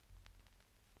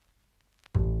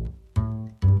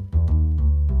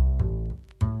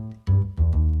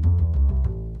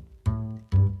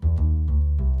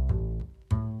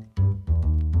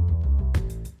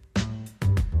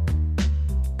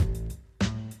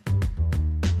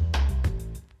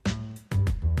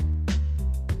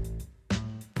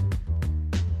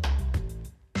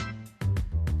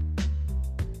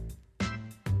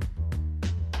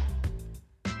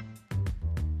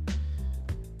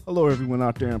Hello, everyone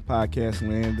out there in podcast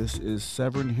land. This is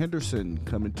Severin Henderson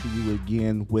coming to you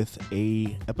again with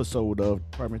a episode of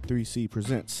Department 3C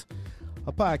Presents,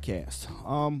 a podcast.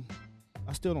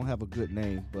 I still don't have a good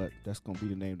name, but that's going to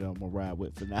be the name that I'm going to ride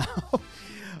with for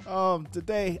now.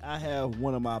 Today, I have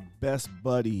one of my best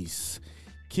buddies,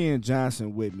 Ken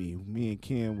Johnson, with me. Me and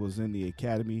Ken was in the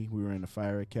academy. We were in the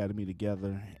fire academy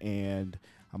together, and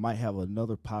I might have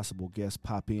another possible guest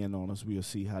pop in on us. We'll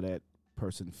see how that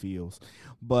person feels.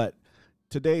 But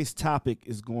today's topic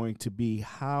is going to be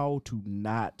how to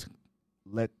not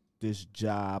let this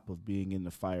job of being in the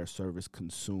fire service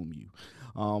consume you.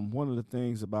 One of the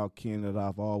things about Ken that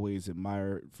I've always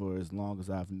admired for as long as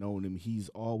I've known him, he's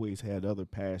always had other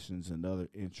passions and other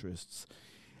interests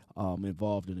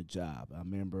involved in the job. I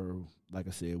remember, like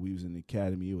I said, we was in the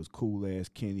academy. It was cool as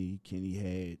Kenny. Kenny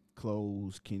had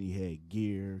clothes. Kenny had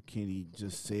gear. Kenny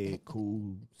just said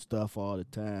cool stuff all the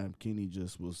time. Kenny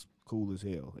just was cool as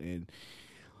hell. And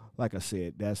like I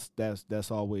said,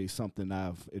 that's always something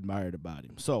I've admired about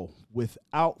him. So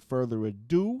without further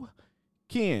ado,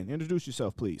 Ken, introduce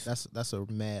yourself, please. That's a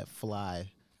mad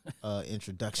fly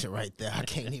introduction right there.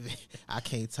 I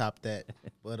can't top that.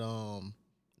 But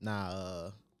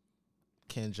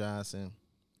Ken Johnson,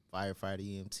 firefighter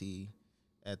EMT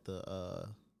at the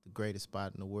greatest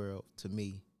spot in the world to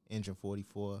me, Engine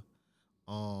 44.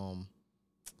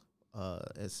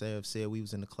 As Sav said, we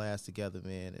was in the class together,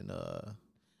 man, and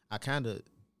I kind of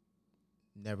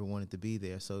never wanted to be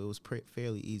there, so it was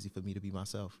fairly easy for me to be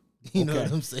myself. You know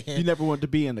what I'm saying? You never wanted to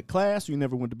be in the class, or you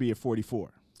never wanted to be at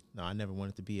 44? No, I never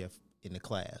wanted to be in the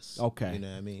class. Okay. You know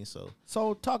what I mean? So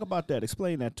talk about that.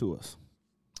 Explain that to us.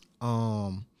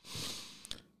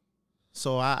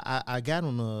 So I got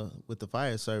on with the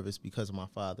fire service because of my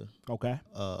father. Okay.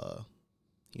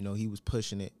 He was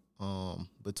pushing it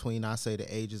between, I say, the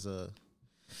ages of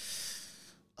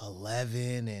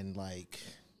 11 and like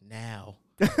now.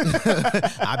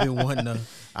 I've been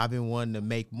wanting to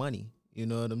make money. You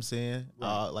know what I'm saying?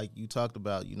 Right. Like you talked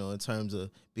about, in terms of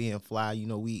being fly,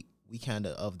 we kind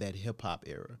of that hip hop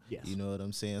era. Yes. You know what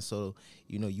I'm saying? So,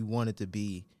 you wanted to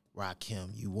be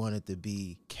Rakim, you wanted to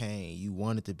be Kane, you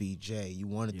wanted to be Jay, you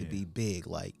wanted to be Big.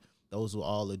 Like, those were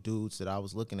all the dudes that I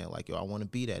was looking at, like, yo, I want to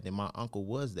be that. And my uncle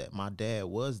was that. My dad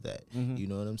was that. Mm-hmm. You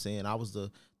know what I'm saying? I was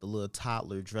the little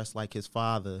toddler dressed like his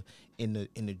father in the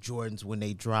Jordans when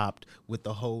they dropped, with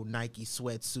the whole Nike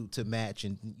sweatsuit to match,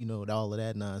 and, all of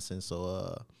that nonsense.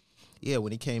 So,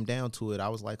 when it came down to it, I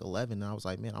was like 11, and I was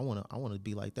like, man, I want to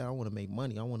be like that. I want to make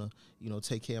money. I want to,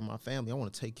 take care of my family. I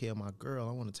want to take care of my girl.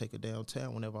 I want to take her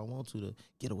downtown whenever I want to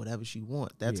get her whatever she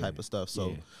want, that type of stuff.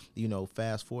 So,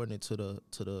 fast forwarding to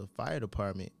the fire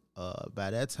department, by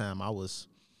that time I was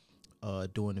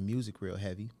doing the music real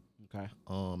heavy. Okay.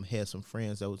 Had some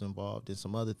friends that was involved in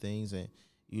some other things, and,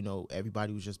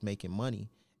 everybody was just making money.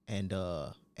 And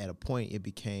at a point, it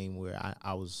became where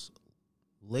I was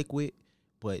liquid,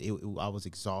 but I was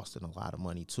exhausting a lot of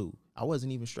money too. I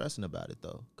wasn't even stressing about it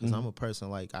though, because I'm a person,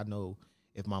 like, I know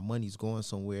if my money's going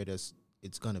somewhere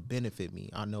it's going to benefit me,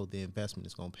 I know the investment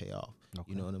is going to pay off.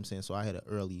 Okay. You know what I'm saying? So I had an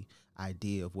early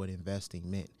idea of what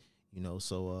investing meant,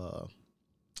 So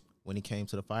when it came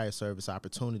to the fire service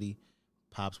opportunity,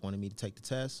 Pops wanted me to take the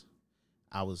test.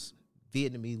 I was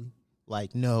vehemently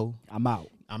like, no, I'm out.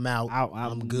 I'm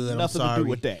good. I'm sorry. Nothing to do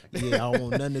with that. Yeah, I don't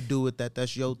want nothing to do with that.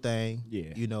 That's your thing.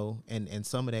 Yeah. And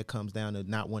some of that comes down to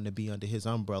not wanting to be under his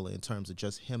umbrella in terms of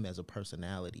just him as a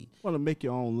personality. Want to make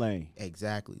your own lane.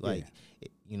 Exactly. Like,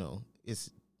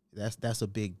 that's a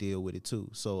big deal with it too.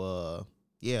 So,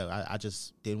 I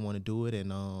just didn't want to do it.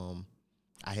 And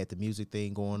I had the music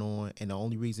thing going on. And the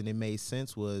only reason it made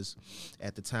sense was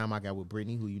at the time I got with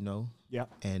Brittany, who you know. Yeah.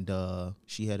 And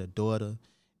she had a daughter.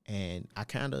 And I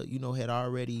kind of, had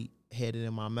already had it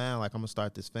in my mind, like, I'm going to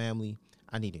start this family.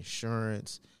 I need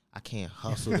insurance. I can't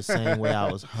hustle the same way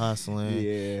I was hustling.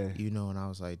 Yeah. And I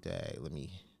was like, dang, all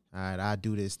right, I'll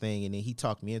do this thing. And then he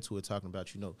talked me into it, talking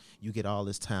about, you get all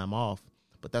this time off,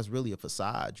 but that's really a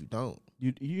facade. You don't.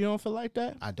 You don't feel like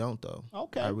that? I don't, though.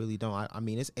 Okay. I really don't. I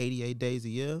mean, it's 88 days a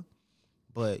year,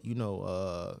 but,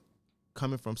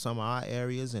 coming from some of our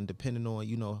areas and depending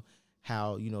on,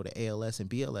 how, the ALS and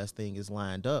BLS thing is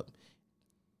lined up,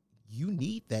 you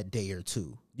need that day or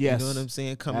two. Yes. You know what I'm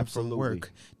saying? Coming Absolutely. from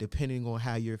work, depending on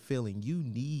how you're feeling, you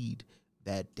need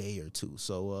that day or two.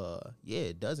 So,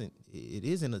 it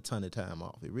isn't a ton of time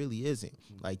off. It really isn't.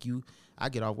 Like, I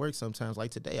get off work sometimes, like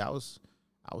today, I was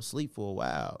asleep for a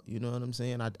while. You know what I'm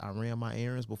saying? I ran my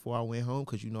errands before I went home,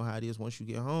 because you know how it is. Once you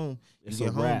get home, you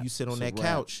sit on that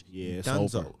couch. Yeah, it's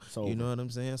donezo. over. You know what I'm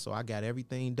saying? So I got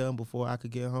everything done before I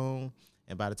could get home.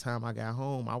 And by the time I got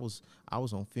home, I was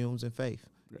on fumes and faith.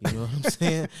 You know what I'm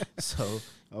saying? So,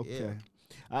 Okay.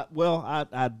 yeah.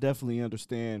 I definitely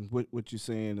understand what you're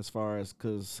saying as far as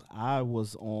because I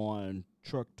was on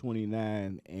Truck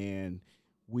 29 and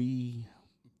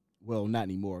not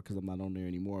anymore because I'm not on there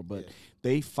anymore, but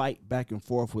they fight back and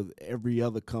forth with every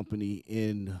other company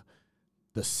in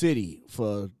the city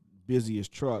for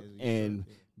busiest truck. And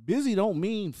busy don't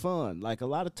mean fun. Like a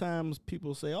lot of times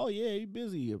people say, oh yeah, you're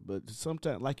busy. But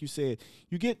sometimes, like you said,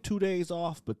 you get 2 days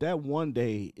off, but that one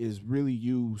day is really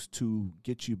used to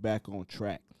get you back on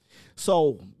track.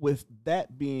 So with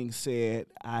that being said,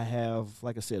 I have,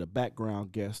 like I said, a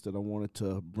background guest that I wanted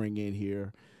to bring in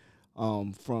here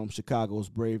from Chicago's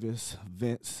Bravest,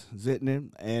 Vince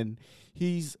Zitnin, and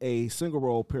he's a single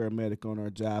role paramedic on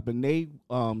our job. And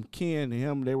Ken and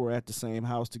him, they were at the same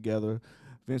house together.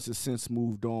 Vince has since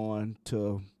moved on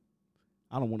to,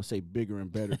 I don't want to say bigger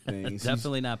and better things.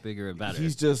 Definitely not bigger and better.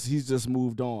 He's just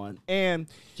moved on, and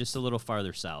just a little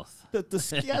farther south. The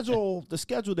schedule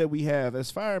that we have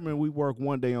as firemen, we work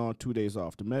 1 day on, 2 days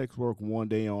off. The medics work 1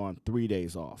 day on, 3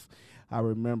 days off. I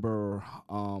remember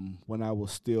when I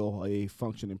was still a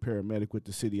functioning paramedic with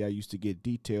the city, I used to get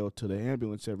detailed to the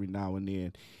ambulance every now and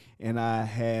then. And I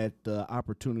had the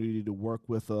opportunity to work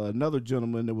with another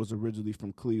gentleman that was originally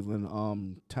from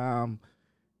Cleveland, Tom,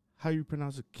 how you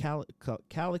pronounce it?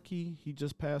 Kalicki. He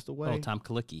just passed away. Oh, Tom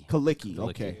Kalicki. Kalicki.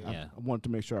 Okay. Yeah. I wanted to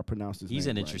make sure I pronounced his name. He's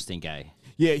an right. interesting guy.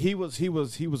 Yeah, he was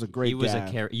a great he was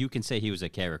guy. You can say he was a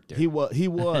character. He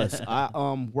was.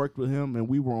 I worked with him, and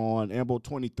we were on Ambo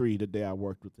 23 the day I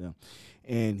worked with him,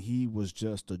 and he was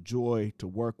just a joy to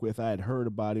work with. I had heard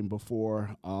about him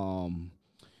before.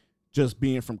 Just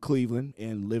being from Cleveland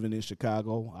and living in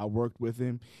Chicago, I worked with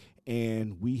him,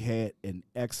 and we had an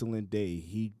excellent day.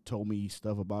 He told me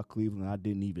stuff about Cleveland I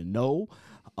didn't even know.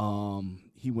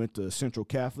 He went to Central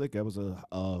Catholic. That was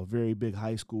a very big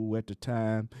high school at the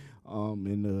time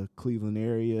in the Cleveland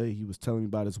area. He was telling me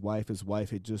about his wife. His wife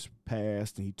had just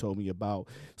passed, and he told me about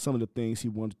some of the things he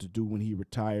wanted to do when he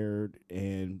retired,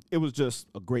 and it was just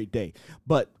a great day.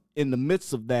 But in the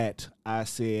midst of that, I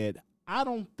said, I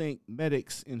don't think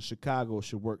medics in Chicago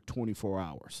should work 24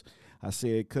 hours. I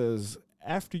said, because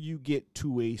after you get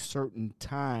to a certain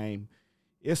time,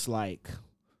 it's like,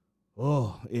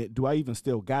 do I even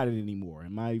still got it anymore?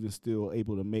 Am I even still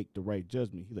able to make the right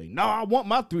judgment? He's like, no, I want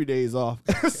my 3 days off.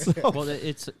 So, well,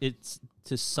 it's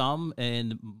to some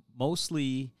and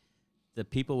mostly the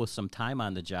people with some time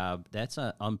on the job, that's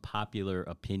an unpopular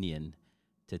opinion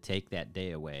to take that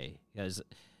day away. Because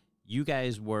you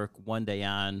guys work 1 day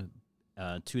on,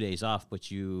 2 days off,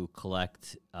 but you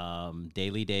collect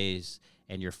daily days,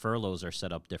 and your furloughs are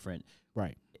set up different.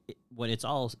 Right. When it's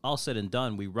all said and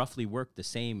done, we roughly work the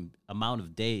same amount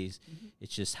of days. Mm-hmm.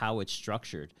 It's just how it's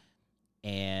structured.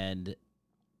 And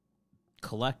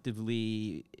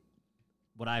collectively,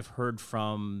 what I've heard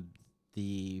from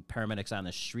the paramedics on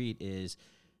the street is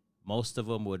most of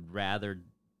them would rather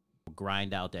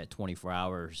grind out that 24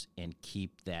 hours and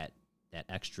keep that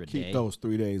extra day. Keep those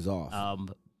 3 days off.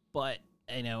 But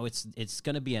you know, it's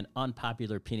going to be an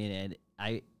unpopular opinion.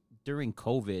 And during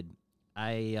COVID,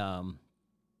 I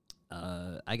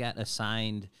got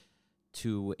assigned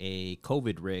to a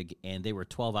COVID rig, and they were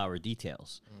 12-hour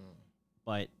details.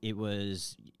 But it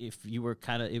was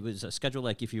it was a schedule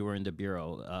like if you were in the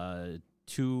bureau.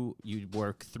 You'd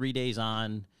work 3 days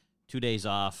on, 2 days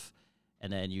off,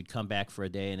 and then you'd come back for a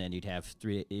day, and then you'd have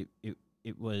three.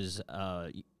 It was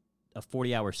a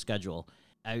 40-hour schedule.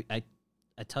 I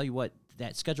tell you what,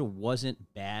 that schedule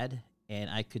wasn't bad, and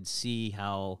I could see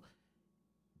how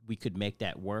we could make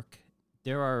that work.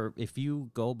 If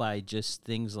you go by just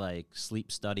things like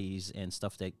sleep studies and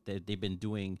stuff that they've been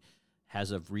doing as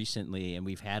of recently, and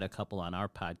we've had a couple on our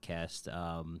podcast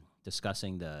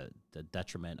discussing the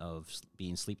detriment of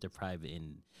being sleep deprived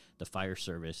in the fire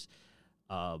service,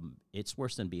 it's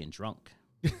worse than being drunk.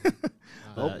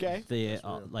 Okay.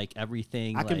 Like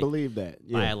everything. I can believe that.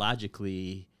 Yeah.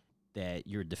 Biologically, that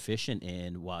you're deficient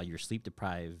in while you're sleep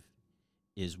deprived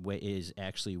is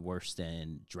actually worse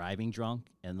than driving drunk,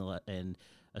 and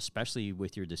especially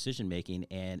with your decision making.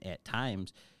 And at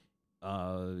times,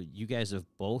 you guys have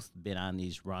both been on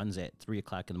these runs at 3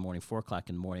 o'clock in the morning, 4 o'clock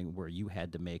in the morning, where you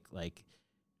had to make like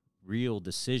real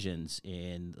decisions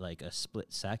in like a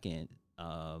split second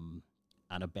on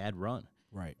a bad run.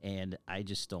 Right. And I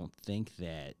just don't think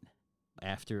that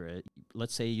after,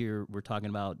 let's say we're talking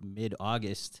about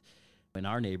mid-August in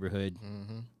our neighborhood,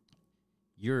 mm-hmm.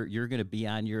 you're going to be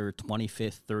on your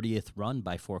 25th, 30th run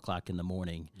by 4 o'clock in the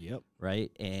morning. Yep.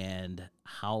 Right. And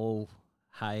how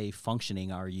high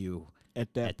functioning are you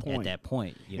at that point? At that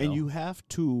point, you have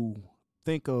to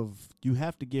think of, you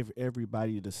have to give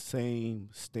everybody the same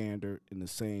standard and the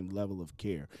same level of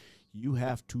care. You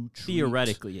have to treat,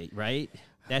 Theoretically, right?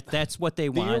 That's what they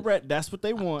want. That's what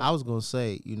they want. I was gonna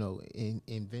say, you know,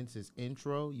 in Vince's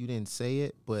intro, you didn't say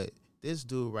it, but this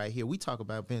dude right here, we talk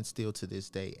about Vince still to this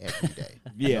day every day.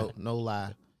 Yeah. No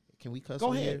lie. Can we cuss Go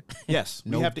on ahead. here? Yes,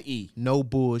 we No- have to eat. No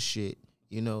bullshit.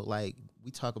 You know, like we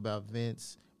talk about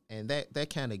Vince and that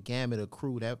kind of gamut of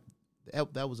crew that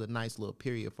was a nice little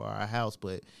period for our house,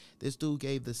 but this dude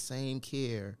gave the same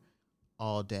care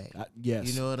all day. Yes,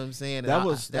 You know what I'm saying? that And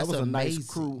was that's a nice amazing.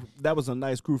 crew. That was a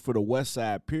nice crew for the West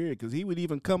Side period, because he would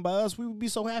even come by us. We would be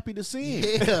so happy to see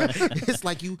him. Yeah, it's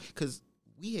like because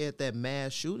we had that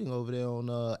mass shooting over there on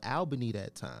Albany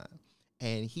that time,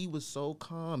 and he was so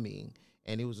calming.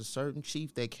 And it was a certain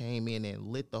chief that came in and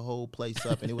lit the whole place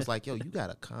up, and it was like, "Yo, you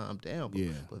gotta calm down." But,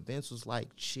 Yeah. but Vince was like,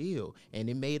 "Chill," and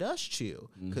it made us chill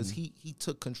because he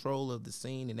took control of the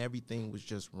scene, and everything was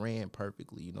just ran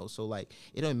perfectly, you know. So like,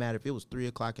 it doesn't matter if it was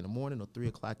 3:00 in the morning or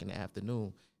 3:00 in the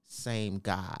afternoon. Same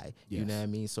guy, you know Yes. what I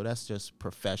mean? So that's just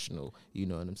professional, you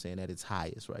know what I'm saying? At its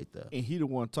highest, right there. And he don't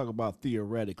want to talk about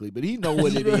theoretically, but he know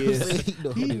what it You know what I'm is.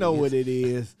 saying? He know what it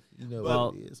is. You know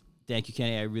Well, what it is. Thank you,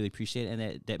 Kenny. I really appreciate it,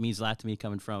 and that means a lot to me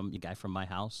coming from a guy from my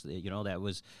house. You know, that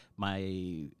was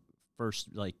my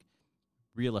first like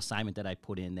real assignment that I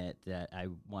put in that I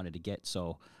wanted to get.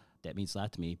 So that means a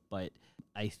lot to me. But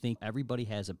I think everybody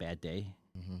has a bad day,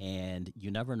 and you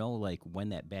never know like when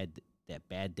that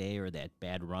bad day or that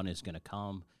bad run is going to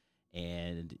come,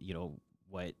 and you know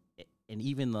what, and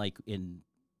even like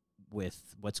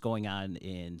with what's going on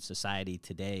in society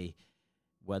today.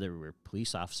 Whether we're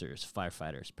police officers,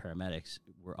 firefighters, paramedics,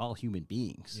 we're all human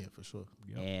beings. Yeah, for sure.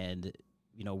 And,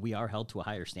 you know, we are held to a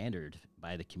higher standard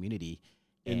by the community.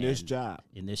 In this And job.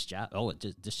 In this job. Oh,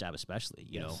 this job especially,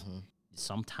 you know.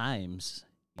 Sometimes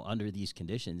under these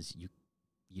conditions,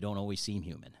 you don't always seem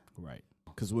human. Right.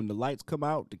 Because when the lights come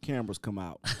out, the cameras come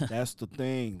out. That's the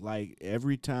thing. Like,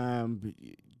 every time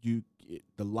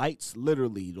the lights,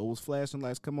 literally, those flashing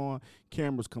lights come on,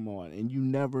 cameras come on, and you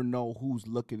never know who's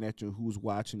looking at you, who's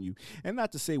watching you. And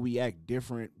not to say we act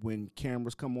different when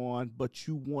cameras come on, but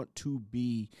you want to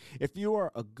be, if you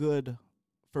are a good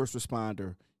first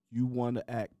responder, you want to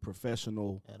act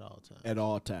professional At all times. at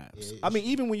all times. Yeah, I mean,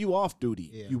 even when you off duty,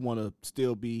 Yeah. you want to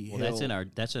still be Well, held.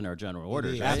 that's in our general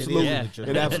orders. is. right? Absolutely, Yeah.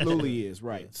 it absolutely is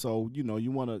right. Yeah. So you know you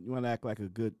want to act like a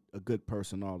good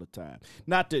person all the time.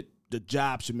 Not that the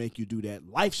job should make you do that,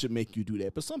 life should make you do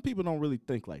that, but some people don't really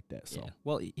think like that. So Yeah.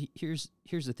 Well, here's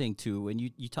the thing too. When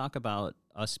you talk about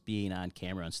us being on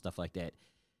camera and stuff like that,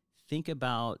 think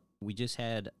about we just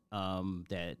had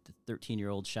that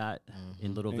 13-year-old shot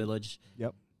in Little Village.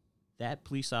 Yep. That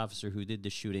police officer who did the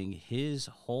shooting, his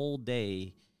whole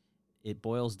day, it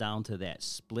boils down to that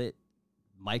split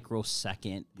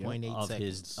microsecond 0.8 of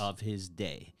seconds. his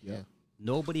day. Yeah.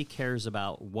 Nobody cares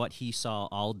about what he saw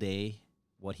all day,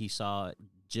 what he saw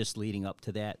just leading up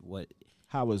to that.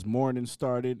 how his morning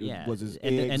started, Yeah, was his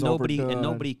and eggs nobody overdone? and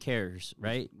nobody cares,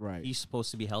 right? Right. He's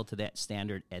supposed to be held to that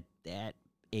standard at that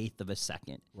eighth of a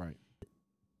second. Right.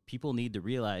 People need to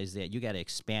realize that you got to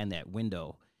expand that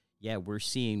window. Yeah, we're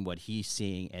seeing what he's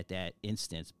seeing at that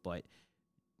instance, but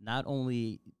not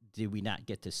only did we not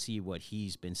get to see what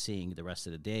he's been seeing the rest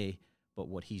of the day, but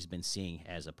what he's been seeing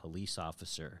as a police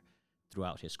officer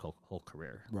throughout his whole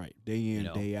career. Right. Day in,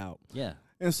 know. day out. Yeah.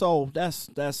 And so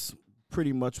that's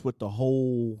pretty much what the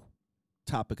whole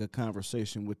topic of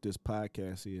conversation with this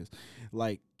podcast is.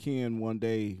 Like Ken, one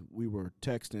day we were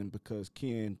texting because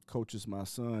Ken coaches my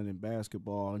son in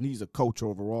basketball, and he's a coach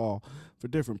overall for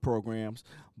different programs.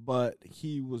 But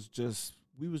we was just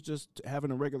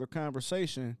having a regular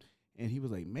conversation, and he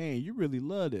was like, "Man, you really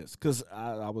love this." Because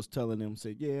I was telling him,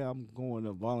 said, "Yeah, I'm going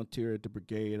to volunteer at the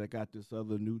brigade. I got this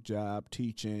other new job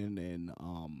teaching, and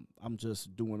I'm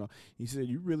just doing." He said,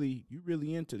 "You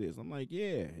really into this?" I'm like,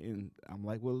 "Yeah," and I'm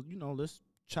like, "Well, let's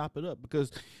chop it up," because,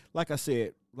 like I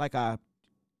said, like I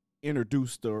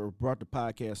introduced or brought the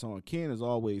podcast on, Ken has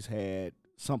always had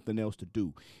something else to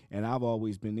do, and I've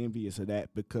always been envious of that,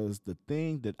 because the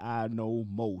thing that I know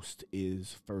most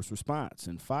is first response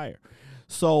and fire.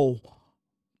 So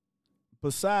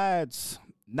besides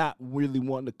not really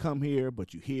wanting to come here,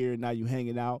 but you're here, now you're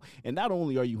hanging out, and not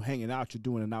only are you hanging out, you're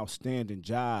doing an outstanding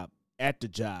job at the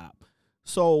job.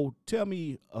 So tell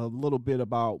me a little bit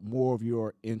about more of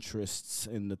your interests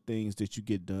and the things that you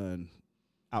get done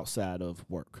outside of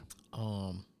work.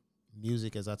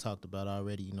 Music, as I talked about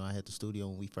already, I had the studio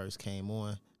when we first came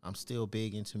on. I'm still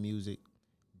big into music,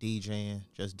 DJing.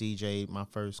 Just DJ'd my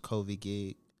first COVID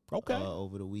gig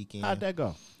over the weekend. How'd that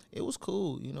go? It was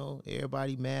cool,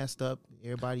 everybody masked up,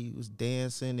 everybody was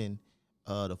dancing, and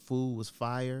The food was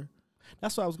fire.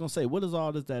 That's what I was gonna say. What does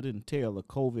all this that entail? A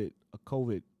COVID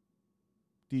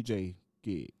DJ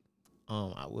gig.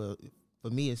 For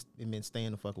me, it meant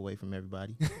staying the fuck away from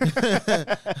everybody.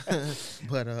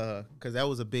 But because that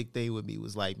was a big thing with me,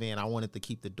 was like, man, I wanted to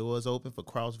keep the doors open for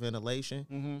cross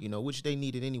ventilation, you know, which they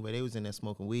needed anyway. They was in there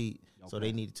smoking weed, so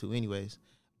they needed to anyways.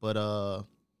 But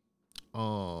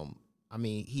I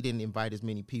mean, he didn't invite as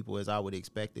many people as I would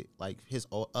expect it. Like his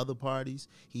other parties,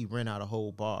 he rent out a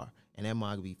whole bar, and that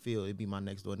might be filled. It'd be my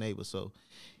next door neighbor, so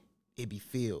it'd be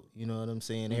filled. You know what I'm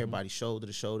saying? Everybody shoulder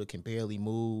to shoulder, can barely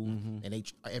move,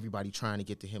 and everybody trying to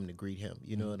get to him to greet him.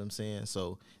 You know what I'm saying?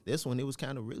 So this one, it was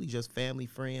kind of really just family,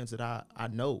 friends that I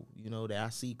know, you know, that I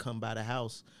see come by the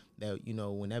house. That, you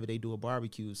know, whenever they do a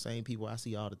barbecue, same people I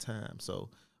see all the time. So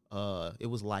it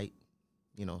was light.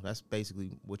 You know, that's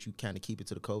basically what you kind of keep it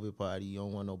to the COVID party. You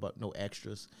don't want no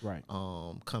extras, right?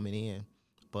 Coming in,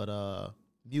 but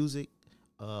music,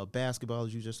 basketball,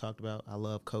 as you just talked about, I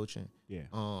love coaching. Yeah.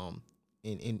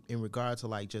 In regard to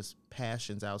like just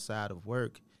passions outside of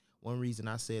work, one reason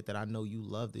I said that I know you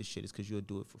love this shit is because you'll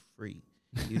do it for free.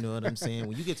 You know what I'm saying?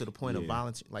 When you get to the point of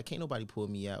volunteer, like, can't nobody pull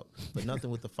me out, but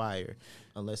nothing with the fire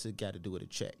unless it got to do with a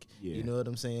check. Yeah. You know what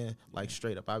I'm saying? Like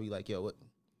straight up, I'll be like, yo, what?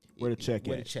 Where the check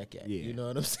Where at? the check at? Yeah. You know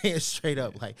what I'm saying? Straight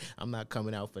up, like, I'm not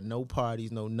coming out for no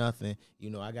parties, no nothing.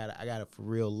 You know, I gotta for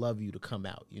real love you to come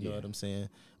out. You know what I'm saying?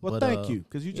 Well, thank you,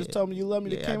 because you just told me you love me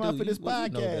to came out for this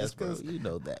podcast. Because you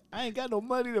know that I ain't got no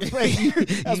money to pay you.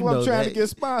 That's why I'm trying to get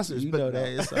sponsors. You know that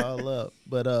it's all up.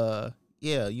 But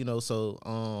yeah, you know,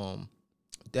 so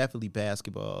definitely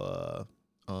basketball.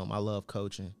 I love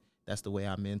coaching. That's the way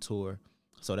I mentor.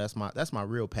 So that's my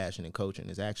real passion in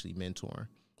coaching, is actually mentoring.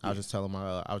 I was just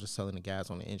telling the guys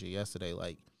on the engine yesterday,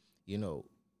 like, you know,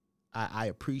 I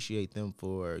appreciate them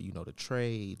for, you know, the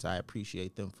trades. I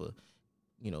appreciate them for,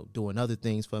 you know, doing other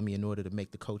things for me in order to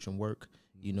make the coaching work,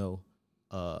 you know.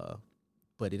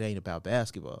 But it ain't about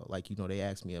basketball. Like, you know, they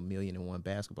ask me 1,000,001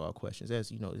 basketball questions.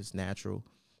 That's, you know, it's natural.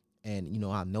 And, you know,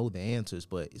 I know the answers,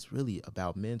 but it's really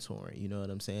about mentoring, you know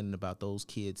what I'm saying? And about those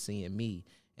kids seeing me,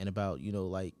 and about, you know,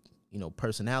 like, you know,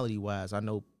 personality-wise, I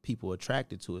know people are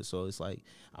attracted to it. So it's like,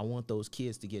 I want those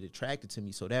kids to get attracted to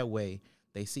me, so that way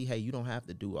they see, hey, you don't have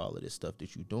to do all of this stuff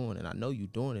that you're doing, and I know you're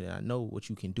doing it, and I know what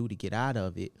you can do to get out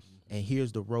of it, and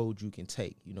here's the road you can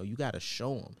take. You know, you got to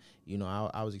show them. You know,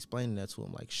 I was explaining that to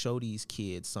them, like, show these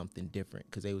kids something different,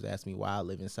 because they was asking me why I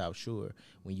live in South Shore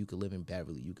when you could live in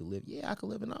Beverly. You could live, I could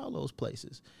live in all those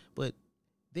places, but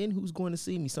then who's going to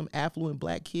see me? Some affluent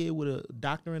black kid with a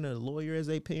doctor and a lawyer as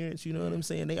their parents. You know what I'm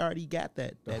saying? They already got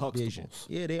that vision.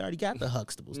 Yeah, they already got the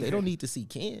Huxtables. They don't need to see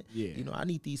Ken. Yeah. You know, I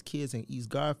need these kids in East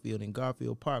Garfield and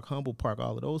Garfield Park, Humble Park,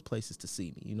 all of those places to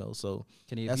see me. You know, so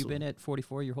Kenny, have you been at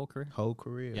 44 your whole career? Whole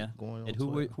career. Yeah. Going on. And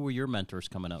who were your mentors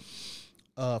coming up?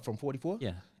 From 44?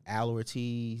 Yeah. Al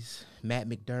Ortiz, Matt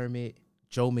McDermott,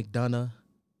 Joe McDonough,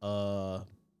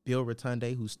 Bill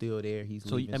Rotunde, who's still there. He's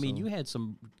so leaving I mean, soon. you had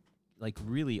some like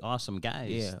really awesome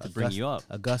guys to to bring you up.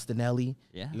 Augustinelli.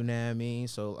 Yeah. You know what I mean?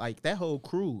 So, like, that whole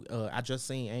crew, I just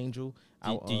seen Angel.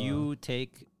 Do you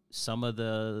take some of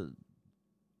the,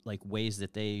 like, ways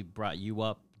that they brought you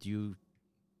up? Do you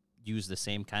use the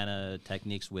same kind of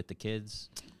techniques with the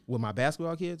kids? With my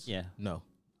basketball kids? Yeah. No,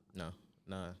 not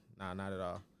at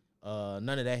all.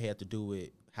 None of that had to do with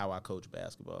how I coach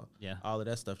basketball. Yeah. All of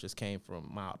that stuff just came from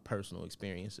my personal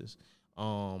experiences.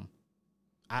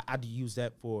 I use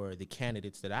that for the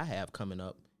candidates that I have coming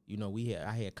up. You know,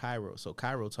 I had Cairo. So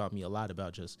Cairo taught me a lot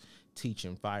about just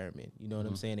teaching firemen. You know what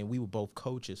I'm saying? And we were both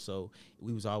coaches, so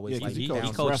we was always like he down-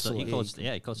 coached a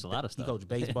lot of stuff. He coached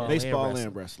baseball,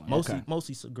 and wrestling.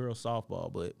 Mostly girls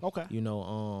softball, but Okay. you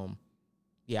know,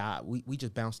 we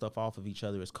just bounced stuff off of each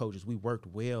other as coaches. We worked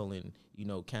well, and, you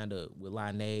know, kind of with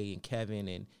Lane and Kevin,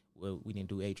 and well, we didn't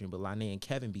do Adrian, but Lane and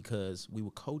Kevin, because we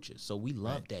were coaches, so we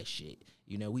loved that shit.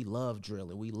 You know, we love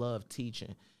drilling, we love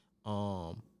teaching.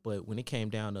 But when it came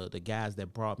down to the guys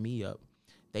that brought me up,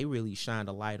 they really shined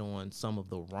a light on some of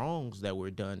the wrongs that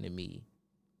were done to me,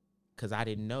 because I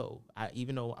didn't know.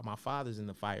 Even though my father's in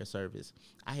the fire service,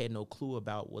 I had no clue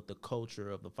about what the culture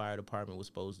of the fire department was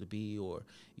supposed to be, or,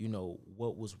 you know,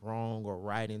 what was wrong or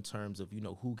right in terms of, you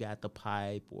know, who got the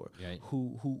pipe, or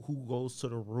who goes to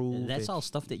the roof. That's all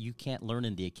stuff that you can't learn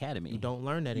in the academy. You don't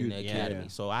learn that in the academy.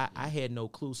 So I had no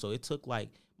clue. So it took, like,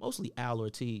 mostly Al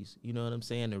Ortiz, you know what I'm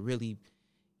saying, to really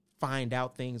find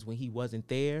out things when he wasn't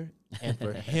there, and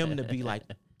for him to be like,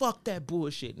 fuck that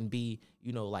bullshit, and be,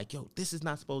 you know, like, yo, this is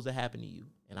not supposed to happen to you.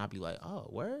 And I'd be like, oh,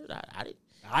 word?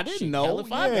 I didn't shit, know. hell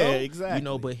if I Yeah, know. exactly. You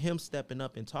know, but him stepping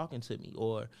up and talking to me,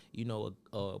 or, you know,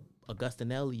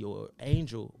 Augustinelli or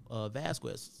Angel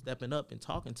Vasquez stepping up and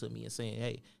talking to me and saying,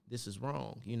 hey, this is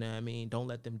wrong. You know what I mean? Don't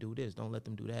let them do this. Don't let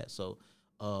them do that. So,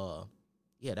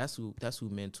 yeah, that's who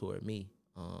mentored me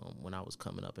when I was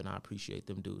coming up, and I appreciate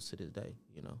them dudes to this day,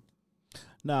 you know.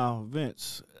 Now,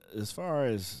 Vince, as far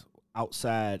as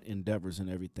outside endeavors and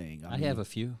everything, I have a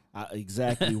few.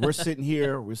 Exactly. We're sitting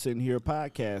here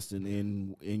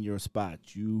podcasting in your spot.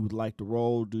 You like to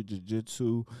roll, do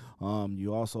jiu-jitsu.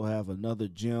 You also have another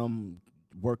gym,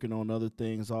 working on other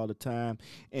things all the time.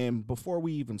 And before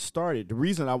we even started, the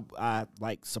reason I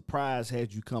like surprised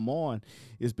had you come on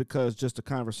is because just a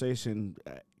conversation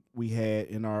we had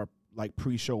in our like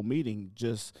pre-show meeting,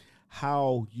 just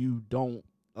how you don't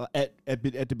at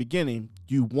the beginning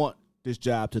you want this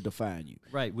job to define you.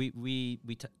 Right.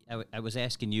 I was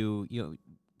asking you,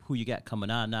 who you got coming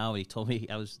on now. He told me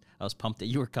I was pumped that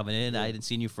you were coming in. Yeah. I hadn't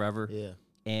seen you forever. Yeah.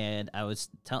 And I was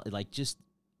telling, like, just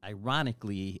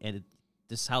ironically, and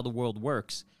this is how the world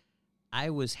works. I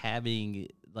was having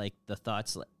like the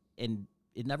thoughts, and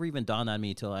it never even dawned on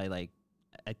me until I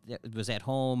was at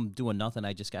home doing nothing.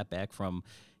 I just got back from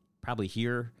probably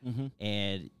here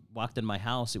and walked in my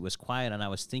house. It was quiet, and I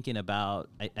was thinking about.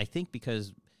 I think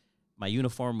because my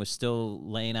uniform was still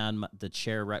laying on the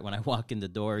chair right when I walk in the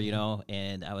door,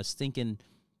 and I was thinking,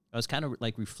 I was kind of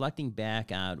like reflecting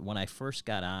back on when I first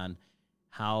got on,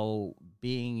 how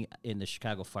being in the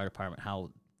Chicago Fire Department,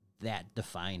 how that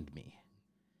defined me.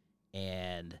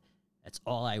 And that's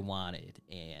all I wanted.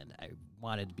 And I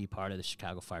wanted to be part of the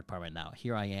Chicago Fire Department. Now,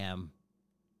 here I am.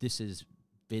 This is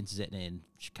Vince Zitnin,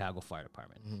 Chicago Fire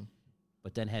Department. Mm-hmm.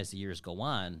 But then as the years go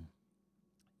on,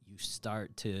 you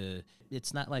start to,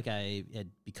 it's not like I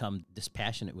had become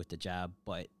dispassionate with the job,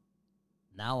 but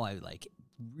now I like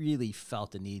really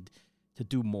felt the need to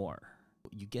do more.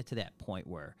 You get to that point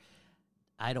where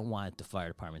I don't want the fire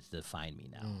department to define me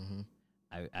now. Mm-hmm.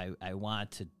 I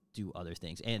want to do other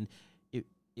things. And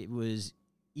it was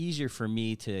easier for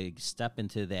me to step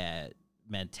into that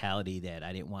mentality that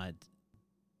I didn't want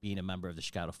being a member of the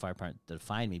Chicago Fire Department to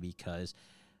define me, because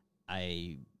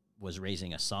I was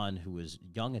raising a son who was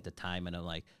young at the time, and I'm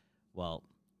like, well,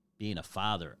 being a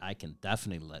father, I can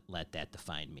definitely let that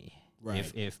define me.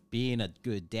 Right. If being a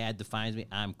good dad defines me,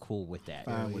 I'm cool with that.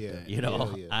 Fine with that.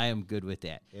 Yeah. I am good with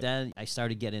that. Yeah. Then I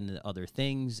started getting into other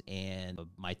things, and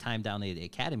my time down at the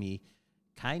academy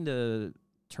kind of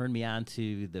turned me on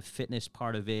to the fitness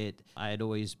part of it. I had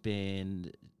always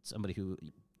been somebody who,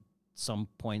 some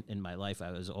point in my life,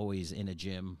 I was always in a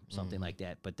gym, something like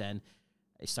that. But then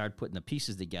I started putting the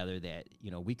pieces together that,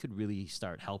 we could really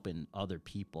start helping other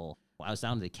people. I was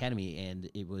down at the academy, and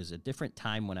it was a different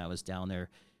time when I was down there.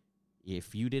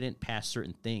 If you didn't pass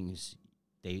certain things,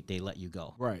 they let you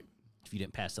go. Right. If you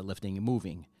didn't pass the lifting and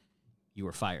moving, you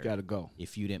were fired. Gotta go.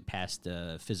 If you didn't pass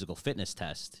the physical fitness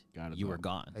test, you were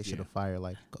gone. They should have fired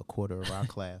like a quarter of our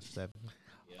class. 7.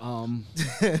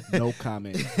 No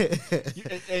comment.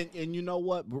 And you know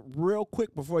what? Real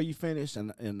quick before you finish,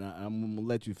 and I'm gonna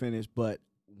let you finish. But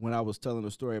when I was telling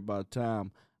the story about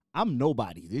time, I'm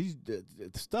nobody.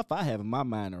 The stuff I have in my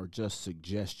mind are just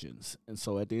suggestions, and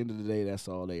so at the end of the day, that's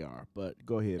all they are. But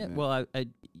go ahead, man. Well,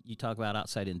 you talk about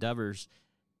outside endeavors.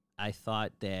 I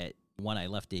thought that when I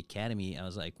left the academy, I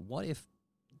was like, what if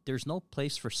there's no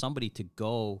place for somebody to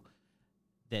go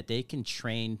that they can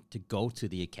train to go to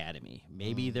the academy?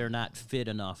 Maybe they're not fit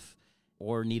enough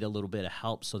or need a little bit of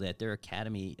help, so that their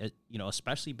academy,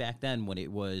 especially back then when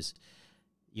it was,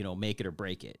 make it or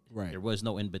break it. Right. There was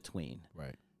no in between.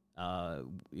 Right.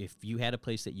 If you had a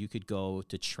place that you could go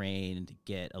to train, to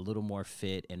get a little more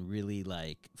fit and really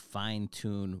like fine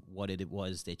tune what it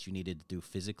was that you needed to do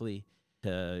physically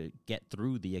to get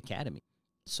through the academy.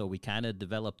 So we kind of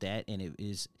developed that, and it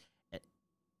is,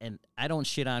 and I don't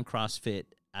shit on CrossFit.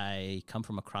 I come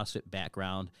from a CrossFit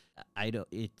background.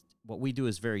 What we do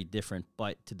is very different,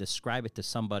 but to describe it to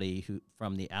somebody who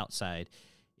from the outside,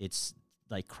 it's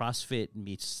like CrossFit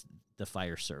meets the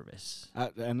fire service.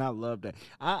 And I love that.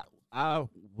 I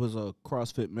was a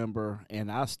CrossFit member,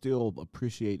 and I still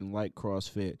appreciate and like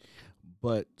CrossFit,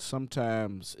 but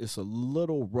sometimes it's a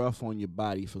little rough on your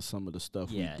body for some of the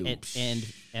stuff we do.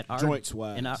 And at our joints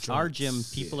wise, in our gym,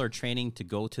 people are training to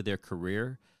go to their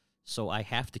career, so I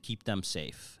have to keep them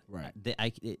safe. Right.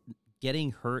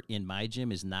 Getting hurt in my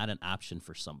gym is not an option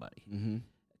for somebody,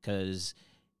 because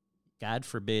God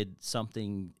forbid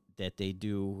something that they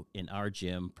do in our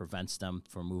gym prevents them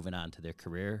from moving on to their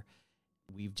career.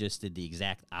 We've just did the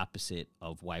exact opposite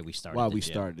of why we started.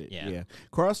 Started it. Yeah.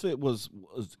 CrossFit was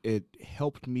it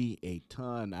helped me a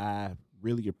ton. I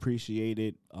really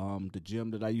appreciated. The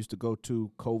gym that I used to go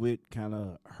to, COVID kind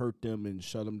of hurt them and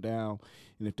shut them down.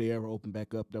 And if they ever open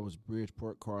back up, that was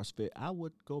Bridgeport CrossFit, I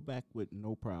would go back with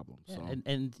no problem. Yeah, So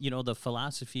and you know, the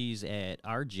philosophies at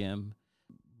our gym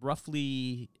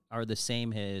roughly are the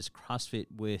same as CrossFit,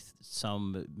 with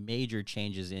some major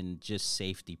changes in just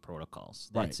safety protocols.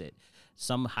 That's it.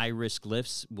 Some high risk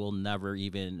lifts will never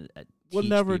even we'll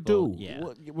teach never people. do. Yeah.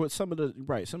 What some of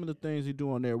the things you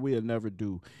do on there, we'll never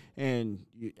do. And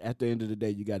at the end of the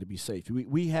day, you got to be safe.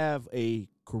 We have a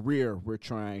career we're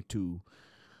trying to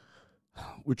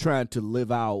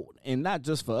live out, and not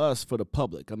just for us, for the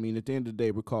public. I mean, at the end of the day,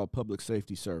 we're called public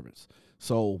safety servants.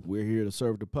 So we're here to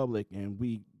serve the public, and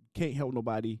we can't help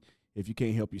nobody if you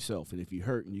can't help yourself. And if you're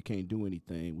hurt and you can't do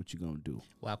anything, what you gonna do?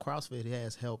 While CrossFit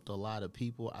has helped a lot of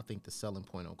people, I think the selling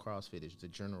point on CrossFit is the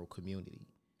general community.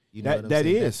 You know what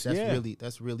I'm saying?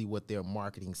 That's really what their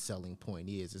marketing selling point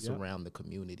is. It's around the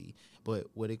community. But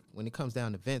when it comes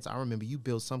down to events, I remember you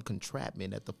built some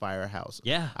contraption at the firehouse.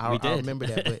 Yeah, I we did. I remember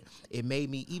that. But it made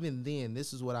me, even then,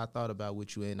 this is what I thought about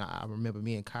with you. And I remember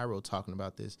me and Cairo talking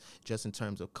about this just in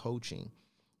terms of coaching.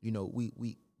 You know,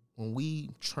 when we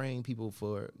train people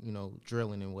for, you know,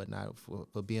 drilling and whatnot,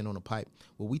 for being on a pipe,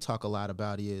 what we talk a lot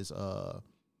about is,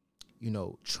 you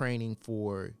know, training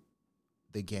for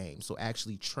the game. So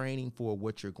actually training for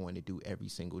what you're going to do every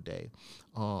single day.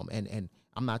 And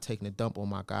I'm not taking a dump on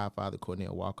my godfather,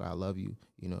 Cornell Walker. I love you.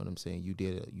 You know what I'm saying?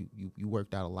 You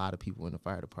worked out a lot of people in the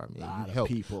fire department. You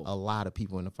helped a lot of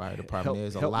people in the fire department.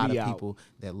 There's a lot of people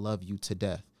that love you to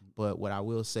death. But what I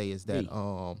will say is that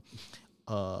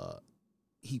I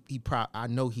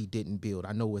know he didn't build.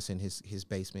 I know what's in his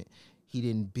basement. He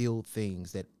didn't build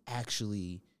things that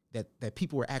actually that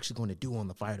people were actually going to do on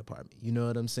the fire department. You know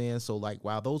what I'm saying? So like,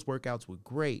 while those workouts were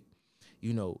great,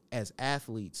 you know, as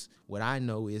athletes, what I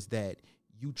know is that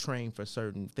you train for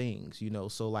certain things, you know.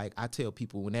 So like, I tell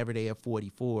people whenever they have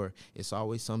 44, it's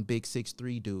always some big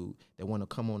 6'3" dude that want to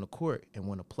come on the court and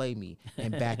want to play me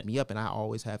and back me up. And I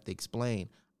always have to explain,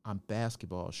 I'm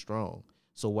basketball strong.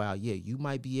 So while, you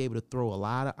might be able to throw a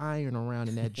lot of iron around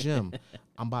in that gym,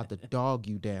 I'm about to dog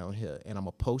you down here, and I'm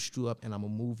going to post you up, and I'm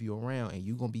going to move you around, and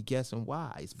you're going to be guessing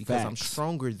why. It's because I'm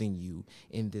stronger than you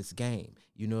in this game.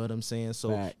 You know what I'm saying?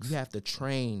 So you have to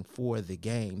train for the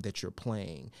game that you're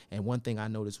playing. And one thing I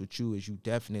noticed with you is you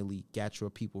definitely got your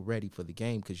people ready for the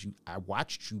game, because I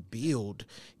watched you build,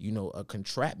 you know, a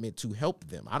contraption to help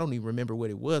them. I don't even remember what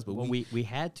it was, but we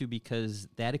had to, because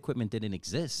that equipment didn't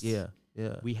exist. Yeah.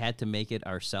 We had to make it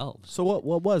ourselves. So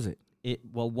what was it?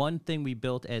 One thing we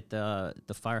built at the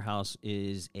firehouse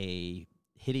is a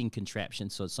hitting contraption,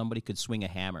 so somebody could swing a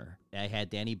hammer. I had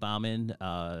Danny Bauman,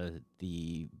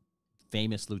 the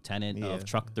famous lieutenant of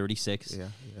Truck 36.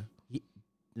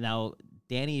 Now,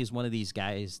 Danny is one of these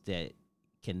guys that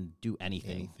can do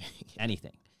anything.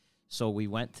 So we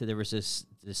went to, there was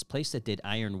this place that did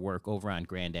iron work over on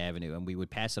Grand Avenue, and we would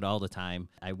pass it all the time.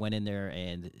 I went in there,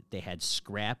 and they had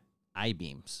scrap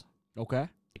I-beams. Okay.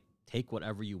 Take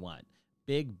whatever you want.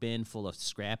 Big bin full of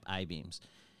scrap I-beams.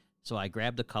 So I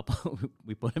grabbed a couple.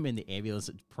 We put them in the ambulance,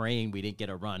 praying we didn't get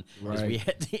a run, because we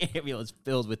had the ambulance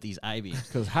filled with these I-beams.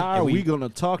 Because how are we going to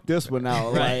talk this one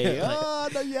out? Right. I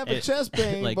know you have a chest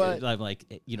pain, but I'm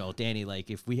like, you know, Danny,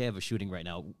 like, if we have a shooting right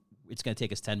now, it's going to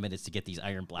take us 10 minutes to get these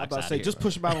iron blocks I'm about out to say, here. just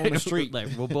push them out on the street. Like,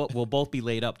 we'll both be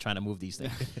laid up trying to move these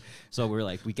things. So we're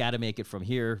like, we got to make it from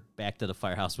here back to the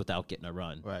firehouse without getting a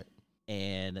run. Right.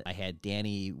 And I had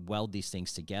Danny weld these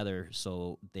things together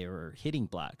so they were hitting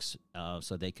blocks,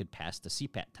 so they could pass the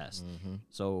CPAT test. Mm-hmm.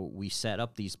 So we set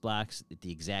up these blocks at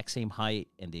the exact same height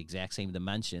and the exact same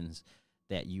dimensions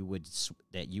that you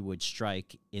would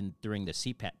strike in during the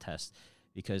CPAT test.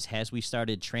 Because as we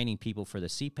started training people for the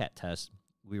CPAT test,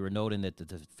 we were noting that the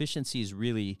deficiencies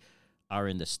really are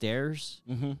in the stairs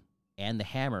and the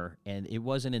hammer. And it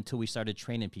wasn't until we started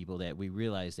training people that we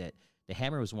realized that the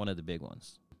hammer was one of the big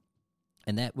ones.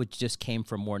 And that would just came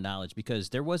from more knowledge, because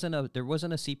there wasn't a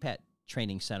CPAT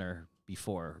training center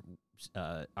before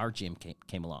our gym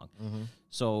came along. Mm-hmm.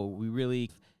 So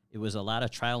it was a lot of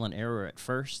trial and error at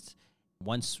first.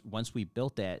 Once we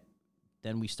built that,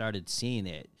 then we started seeing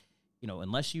it. You know,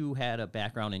 unless you had a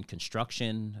background in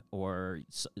construction or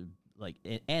like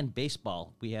and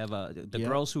baseball, we have the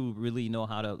girls who really know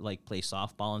how to like play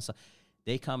softball and stuff.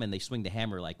 They come and they swing the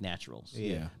hammer like naturals.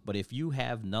 Yeah. But if you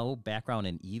have no background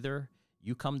in either,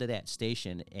 you come to that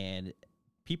station, and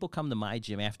people come to my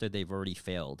gym after they've already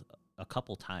failed a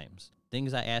couple times.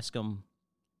 Things I ask them: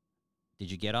 did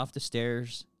you get off the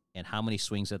stairs, and how many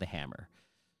swings of the hammer?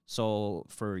 So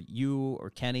for you or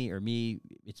Kenny or me,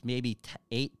 it's maybe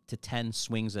 8 to 10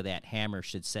 swings of that hammer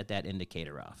should set that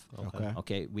indicator off. Okay.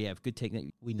 Okay, we have good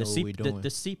technique. We know what we're doing. The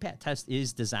CPAT test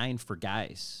is designed for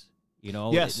guys. You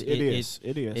know, Yes, it is.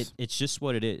 It's just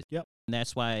what it is. Yep. And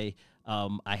that's why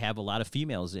I have a lot of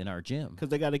females in our gym. Because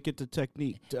they got to get the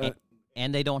technique.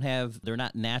 And they're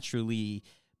not naturally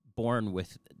born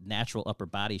with natural upper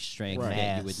body strength Right.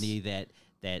 that you would need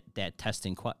that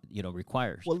testing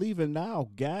requires. Well, even now,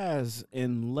 guys,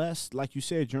 unless, like you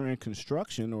said, you're in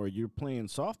construction or you're playing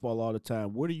softball all the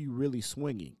time, what are you really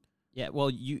swinging? Yeah, well,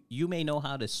 you may know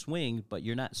how to swing, but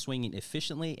you're not swinging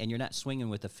efficiently, and you're not swinging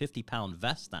with a 50-pound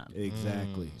vest on.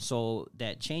 Exactly. So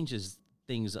that changes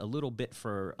things a little bit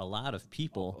for a lot of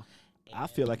people. I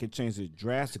feel like it changes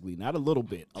drastically, not a little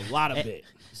bit, a lot of it.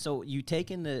 So you take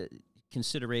into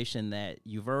consideration that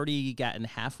you've already gotten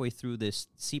halfway through this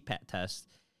CPAT test.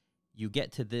 You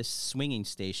get to this swinging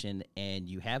station, and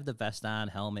you have the vest on,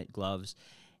 helmet, gloves,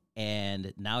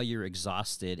 and now you're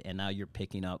exhausted, and now you're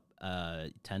picking up a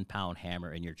 10-pound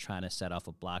hammer, and you're trying to set off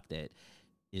a block that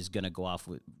is going to go off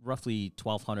with roughly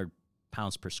 1,200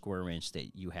 pounds per square inch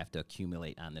that you have to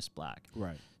accumulate on this block.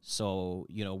 Right. So,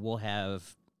 we'll have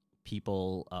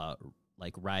people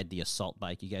like ride the assault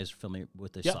bike. You guys are familiar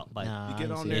with the assault bike? Nah, You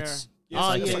get I on see there. it. It's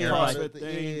like it's a an air CrossFit bike.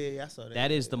 thing. I saw that.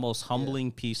 That is the most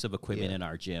humbling piece of equipment Yeah. in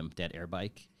our gym, that air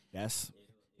bike. That's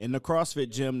in the CrossFit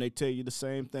gym. They tell you the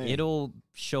same thing. It'll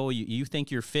show you. You think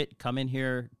you're fit? Come in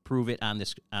here, prove it on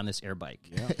this air bike.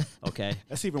 Yeah. Okay.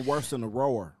 That's even worse than the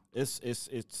rower. It's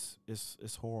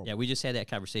horrible. Yeah, we just had that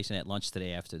conversation at lunch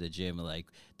today after the gym. Like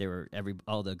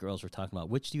all the girls were talking about,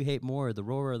 which do you hate more, the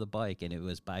rower or the bike? And it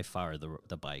was by far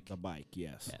the bike. The bike,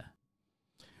 yes. Yeah.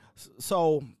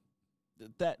 So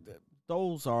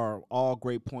those are all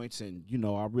great points, and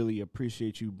I really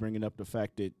appreciate you bringing up the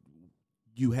fact that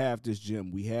you have this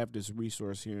gym. We have this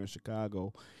resource here in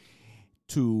Chicago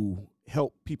to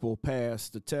help people pass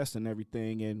the test and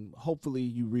everything, and hopefully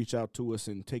you reach out to us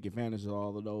and take advantage of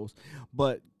all of those.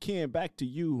 But Ken, back to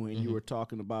you, and you were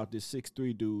talking about this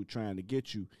 6'3" dude trying to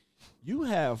get you. You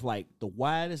have like the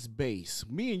widest base.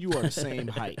 Me and you are the same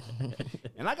height,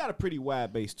 and I got a pretty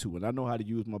wide base too, and I know how to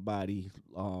use my body.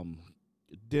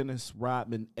 Dennis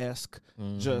Rodman-esque,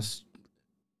 just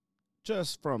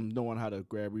from knowing how to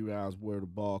grab rebounds, where the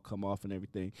ball come off and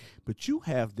everything. But you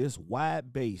have this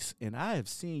wide base, and I have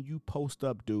seen you post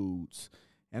up dudes,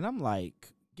 and I'm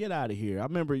like, get out of here. I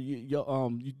remember you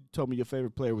told me your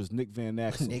favorite player was Nick Van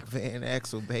Exel. Nick Van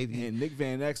Exel, baby. And Nick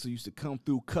Van Exel used to come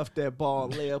through, cuff that ball,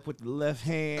 and lay up with the left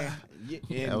hand.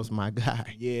 That was my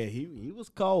guy. Yeah, he was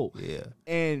cold. Yeah.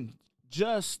 And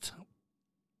just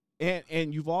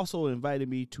and you've also invited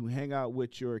me to hang out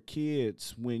with your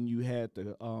kids when you had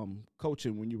the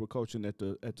coaching, when you were coaching at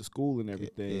the school and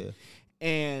everything. Yeah.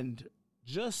 And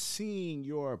just seeing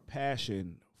your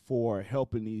passion for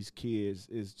helping these kids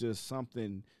is just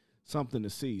something to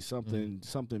see,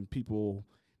 something people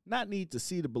not need to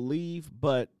see to believe,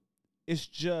 but it's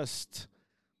just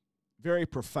very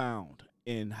profound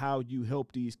in how you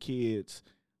help these kids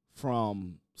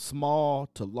from small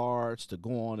to large to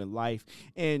go on in life.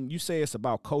 And you say it's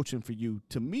about coaching for you.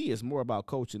 To me, it's more about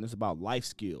coaching. It's about life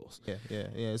skills. Yeah.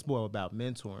 It's more about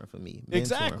mentoring for me.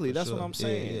 Exactly. That's what I'm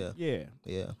saying.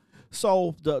 Yeah.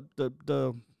 So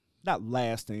the not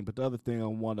last thing, but the other thing I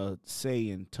want to say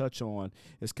and touch on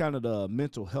is kind of the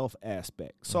mental health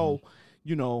aspect. So,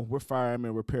 we're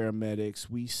firemen, we're paramedics.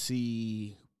 We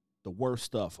see the worst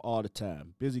stuff all the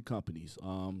time. Busy companies.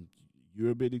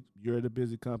 You're at a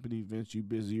busy company, Vince. You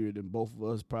busier than both of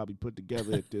us probably put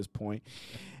together at this point.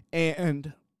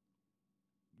 And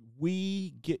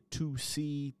we get to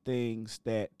see things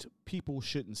that people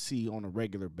shouldn't see on a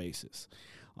regular basis.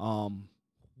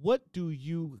 What do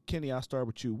you, Kenny, I'll start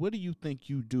with you. What do you think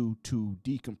you do to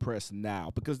decompress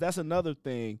now? Because that's another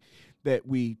thing that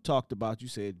we talked about. You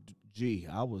said, gee,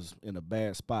 I was in a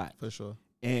bad spot. For sure.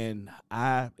 And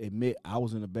I admit I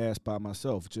was in a bad spot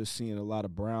myself, just seeing a lot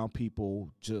of brown people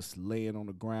just laying on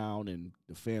the ground and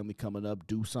the family coming up,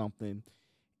 do something,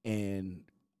 and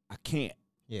I can't.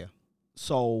 Yeah.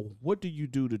 So what do you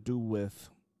do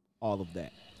with all of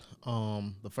that?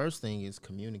 The first thing is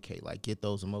communicate, like get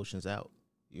those emotions out.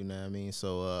 You know what I mean?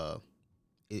 So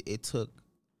it took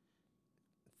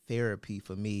therapy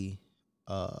for me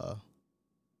to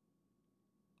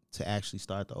actually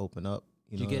start to open up.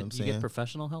 You get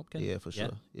professional help, Ken? Yeah, for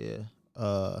sure. Yeah.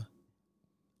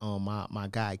 My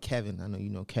guy Kevin, I know you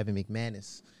know Kevin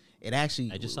McManus. It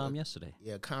actually I just saw him yesterday.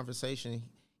 Yeah, conversation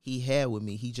he had with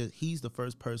me. He's the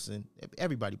first person.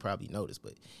 Everybody probably noticed,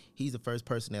 but he's the first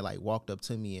person that like walked up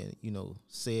to me and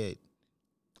said,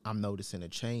 I'm noticing a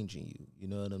change in you. You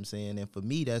know what I'm saying? And for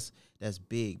me, that's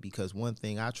big, because one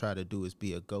thing I try to do is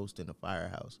be a ghost in the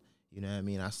firehouse. You know what I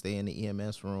mean? I stay in the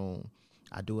EMS room.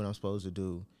 I do what I'm supposed to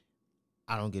do.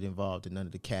 I don't get involved in none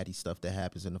of the catty stuff that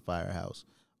happens in the firehouse.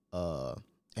 And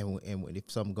if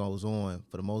something goes on,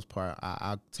 for the most part,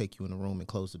 I'll take you in the room and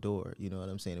close the door. You know what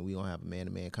I'm saying? And we gonna have a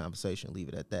man-to-man conversation, leave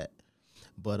it at that.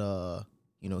 But,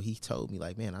 you know, he told me,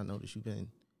 like, man, I noticed you've been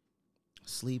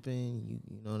sleeping.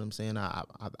 You know what I'm saying? I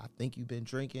think you've been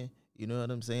drinking. You know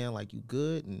what I'm saying? Like, you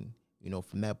good? And, you know,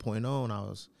 from that point on, I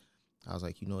was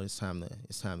like, you know, it's time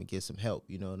to get some help.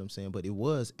 You know what I'm saying? But it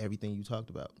was everything you talked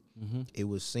about. Mm-hmm. It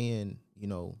was seeing, you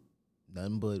know,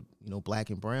 nothing but, you know, black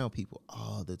and brown people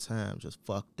all the time, just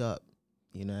fucked up.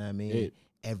 You know what I mean?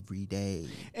 Every day.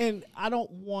 And I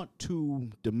don't want to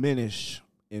diminish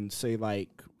and say,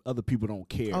 like, other people don't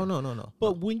care. Oh, no.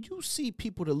 But when you see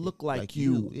people that look like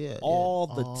you all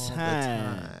the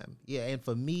time. Yeah, and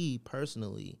for me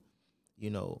personally,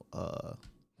 you know,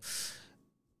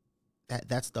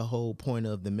 that's the whole point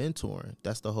of the mentoring.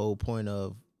 That's the whole point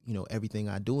of, you know, everything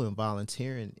I do and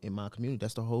volunteering in my community.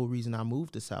 That's the whole reason I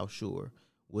moved to South Shore,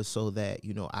 was so that,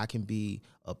 you know, I can be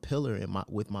a pillar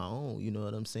with my own, you know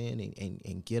what I'm saying,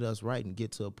 and get us right and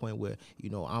get to a point where,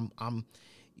 you know, I'm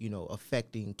you know,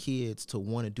 affecting kids to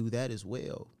want to do that as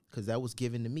well, because that was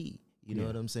given to me. You know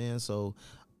what I'm saying? So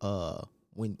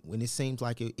when it seems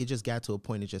like it just got to a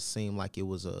point, it just seemed like it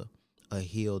was a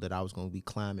hill that I was going to be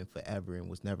climbing forever and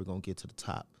was never going to get to the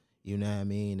top. You know what I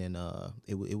mean? And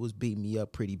it was beating me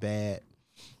up pretty bad.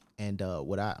 And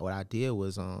what I did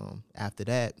was, after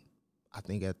that, I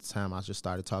think at the time I just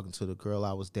started talking to the girl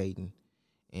I was dating,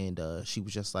 and she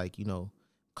was just like, you know,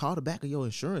 call the back of your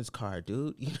insurance card,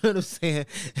 dude. You know what I'm saying?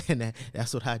 And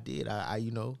that's what I did. I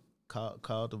you know,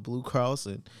 called the Blue Cross,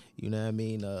 and, you know what I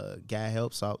mean, got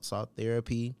help, sought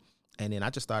therapy, and then I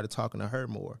just started talking to her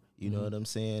more. You know what I'm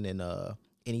saying? And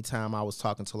anytime I was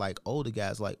talking to, like, older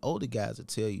guys will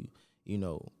tell you, you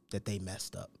know, that they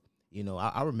messed up. You know,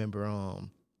 I remember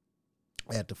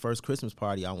at the first Christmas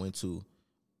party I went to,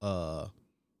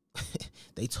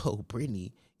 they told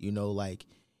Brittany, you know, like,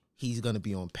 he's going to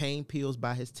be on pain pills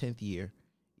by his 10th year.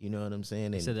 You know what I'm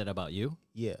saying? They and said that about you?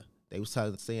 Yeah. They was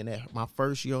saying that my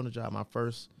first year on the job, my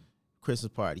first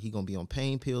Christmas party, he going to be on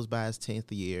pain pills by his 10th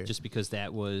year. Just because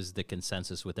that was the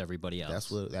consensus with everybody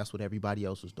else. That's what everybody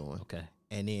else was doing. Okay.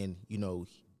 And then, you know,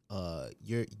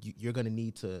 you're going to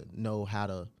need to know how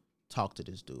to talk to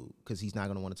this dude, because he's not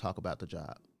going to want to talk about the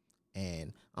job.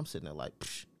 And I'm sitting there like,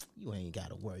 you ain't got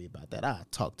to worry about that. I'll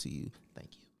talk to you.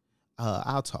 Thank you.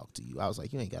 I'll talk to you. I was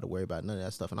like, you ain't got to worry about none of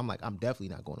that stuff. And I'm like, I'm definitely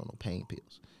not going on no pain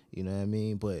pills. You know what I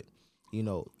mean? But, you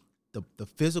know, the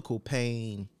physical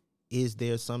pain is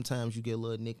there. Sometimes you get a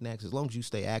little knickknacks. As long as you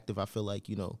stay active, I feel like,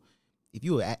 you know, if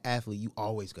you're an athlete, you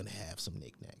always going to have some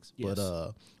knickknacks. Yes.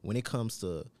 But when it comes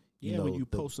to, you know, when you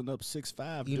posting up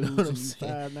 6'5", you dudes, know what I'm and you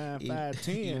saying? 5'9",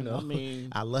 5'10", You know, I mean,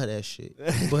 I love that shit.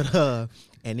 But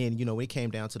and then, you know, when it came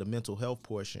down to the mental health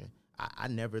portion, I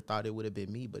never thought it would have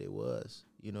been me, but it was.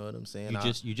 You know what I'm saying?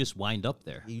 You just wind up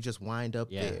there. You just wind up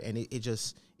there, and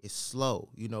it's slow,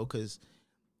 you know, because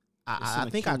I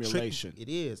think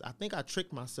I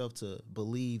tricked myself to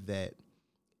believe that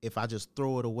if I just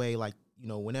throw it away, like, you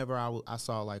know, whenever I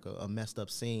saw like a messed up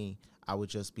scene, I would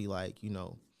just be like, you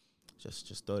know,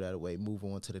 just throw that away, move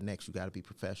on to the next. You got to be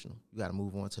professional. You got to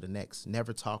move on to the next.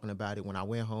 Never talking about it. When I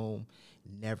went home,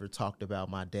 never talked about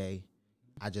my day.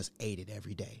 I just ate it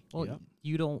every day. Well,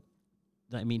 you don't.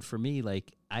 I mean, for me,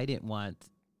 like, I didn't want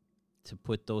to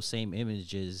put those same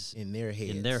images in their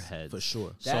heads. For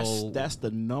sure. That's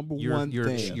the number one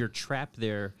thing. You're trapped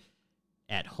there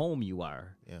at home. You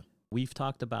are. Yeah. We've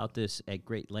talked about this at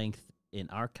great length in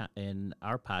our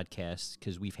podcast,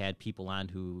 because we've had people on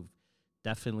who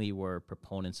definitely were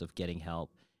proponents of getting help,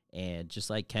 and just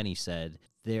like Kenny said,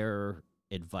 their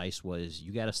advice was,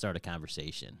 you got to start a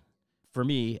conversation. For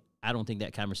me, I don't think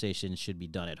that conversation should be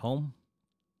done at home.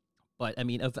 But, I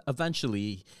mean,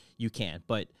 eventually you can,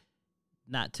 but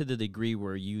not to the degree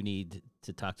where you need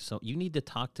to talk to you need to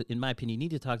talk to, in my opinion, you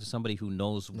need to talk to somebody who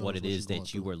knows what it is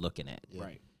that you were looking at. Yeah.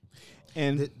 Right.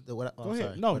 And what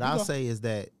I'll say is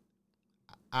that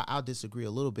I'll disagree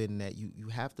a little bit in that you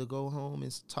have to go home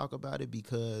and talk about it,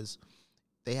 because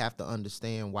they have to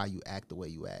understand why you act the way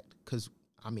you act. Because,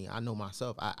 I mean, I know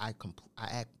myself. I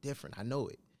act different. I know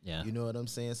it. Yeah. You know what I'm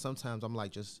saying? Sometimes I'm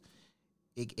like,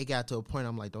 it got to a point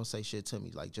I'm like, don't say shit to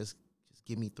me. Like, just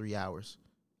give me 3 hours.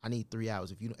 I need 3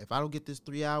 hours. If I don't get this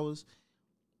 3 hours,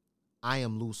 I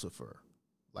am Lucifer.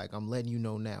 Like, I'm letting you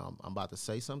know now. I'm about to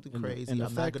say something crazy. And the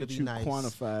I'm fact not going that to be you nice.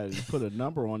 quantified and put a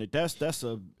number on it, that's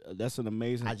an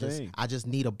amazing thing. I just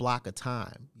need a block of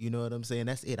time. You know what I'm saying?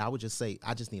 That's it. I would just say,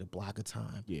 I just need a block of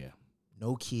time. Yeah.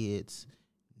 No kids,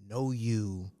 no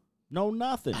you. No,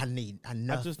 nothing. I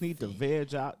just need to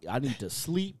veg out. I need to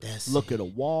sleep. That's look it. at a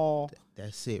wall.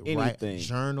 That's it. Anything. Right?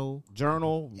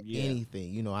 Journal. Yeah.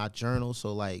 Anything. You know, I journal.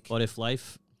 So like, But if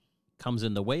life comes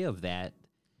in the way of that,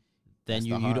 then That's the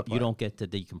you hard don't part. get to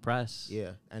decompress.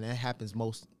 yeah, and that happens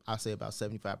I'll say about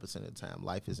 75% of the time.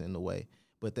 Life is in the way.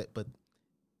 But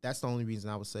that's the only reason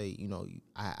I would say, you know,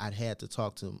 I'd had to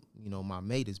talk to, you know, my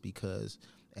mate, is because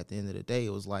at the end of the day,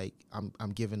 it was like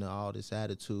I'm giving her all this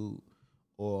attitude,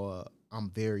 or I'm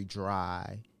very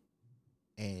dry,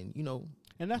 and you know,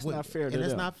 And that's not fair to and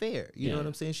that's them. not fair. You know what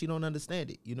I'm saying? She don't understand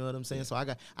it. You know what I'm saying? So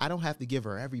I don't have to give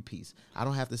her every piece. I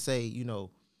don't have to say, you know,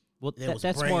 Well, there was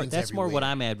that's more brains what everywhere.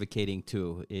 I'm advocating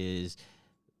too, is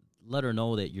let her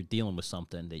know that you're dealing with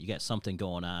something, that you got something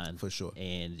going on. For sure.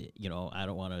 And, you know, I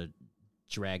don't want to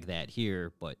drag that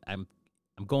here, but I'm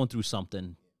going through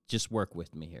something. Just work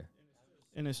with me here.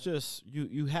 And it's just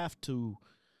you have to.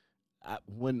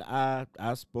 When I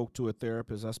spoke to a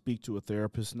therapist, I speak to a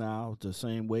therapist now the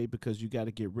same way, because you got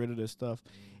to get rid of this stuff.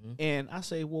 Mm-hmm. And I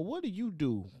say, well, what do you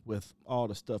do with all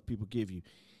the stuff people give you?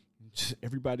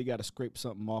 Everybody got to scrape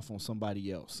something off on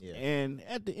somebody else. Yeah. And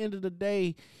at the end of the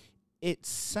day, it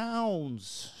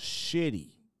sounds shitty,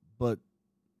 but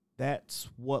that's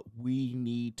what we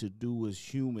need to do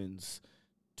as humans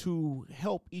to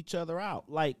help each other out.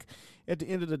 Like, at the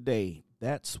end of the day,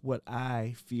 that's what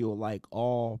I feel like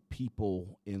all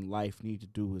people in life need to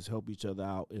do, is help each other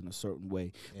out in a certain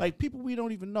way. Yeah. Like, people we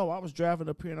don't even know. I was driving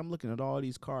up here and I'm looking at all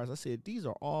these cars. I said, these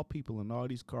are all people in all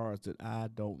these cars that I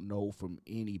don't know from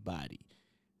anybody.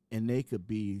 And they could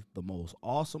be the most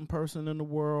awesome person in the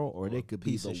world, or they could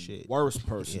be piece the of shit. worst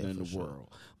person Yeah, in for the sure.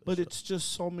 world. But it's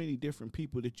just so many different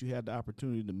people that you had the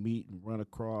opportunity to meet and run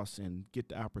across and get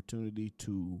the opportunity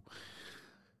to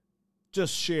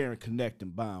just share and connect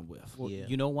and bond with. Well, Yeah.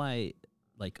 you know why,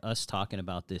 like, us talking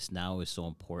about this now is so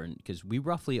important? Because we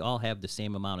roughly all have the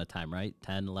same amount of time, right?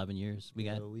 10, 11 years we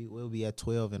got? So we'll be at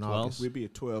 12 in 12? August. We'll be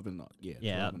at 12 and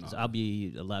Yeah, 12 and I'll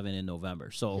be 11 in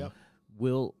November. So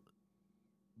Yep.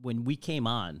 when we came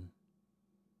on,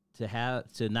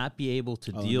 to not be able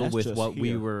to Oh, deal that's with just what we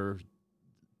here. were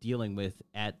dealing with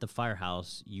at the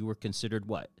firehouse, you were considered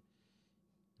what?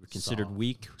 You were considered Soft.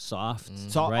 weak, soft,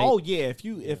 So, right? oh yeah,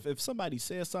 if somebody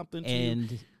says something to you,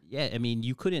 And yeah, I mean,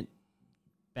 you couldn't,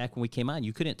 back when we came on,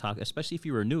 you couldn't talk, especially if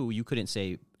you were new, you couldn't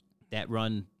say that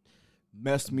run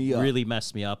mess me up. really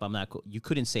messed me up. I'm not cool. You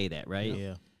couldn't say that, right?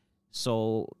 Yeah.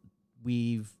 So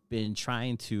we've been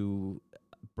trying to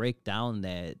break down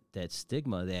that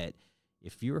stigma that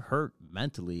if you're hurt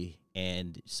mentally,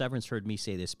 and Severance heard me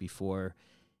say this before,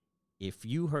 if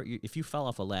you fell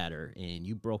off a ladder and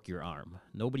you broke your arm,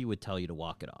 nobody would tell you to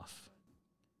walk it off,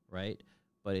 right?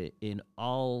 But in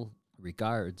all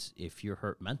regards, if you're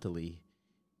hurt mentally,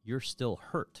 you're still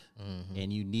hurt,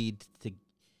 and you need to.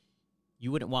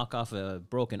 You wouldn't walk off a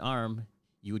broken arm.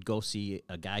 You would go see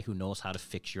a guy who knows how to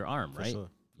fix your arm, right? sure.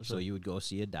 So you would go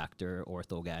see a doctor,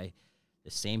 ortho guy.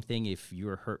 The same thing if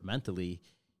you're hurt mentally,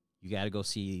 you got to go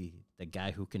see the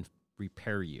guy who can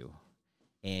repair you.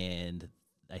 And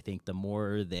I think the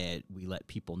more that we let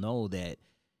people know that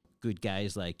good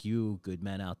guys like you, good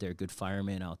men out there, good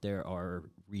firemen out there are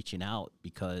reaching out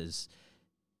because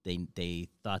they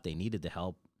thought they needed the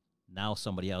help. Now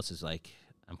somebody else is like,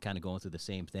 I'm kind of going through the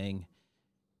same thing.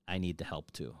 I need the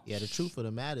help too. Yeah, the truth of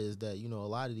the matter is that, you know, a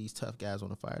lot of these tough guys on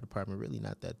the fire department really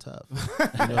not that tough.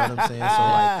 You know what I'm saying? So,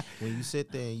 like, when you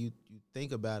sit there and you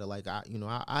think about it, like,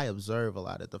 I observe a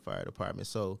lot at the fire department.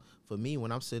 So, for me,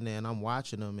 when I'm sitting there and I'm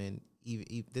watching them, and even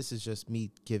this is just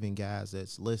me giving guys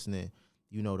that's listening,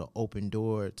 you know, the open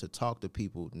door to talk to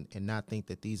people and not think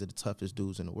that these are the toughest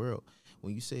dudes in the world.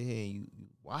 When you sit here and you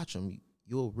watch them,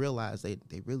 you'll realize they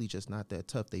really just not that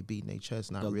tough. They beating their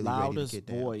chest, not the really ready to loudest get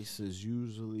down. voice is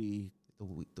usually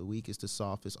The weakest, the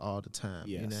softest all the time.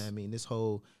 You know Yes. what I mean? This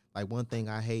whole, like, one thing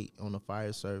I hate on the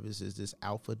fire service is this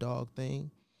alpha dog thing.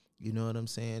 You know what I'm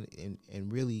saying?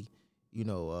 And really, you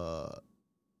know,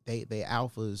 they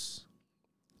alphas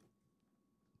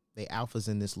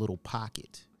in this little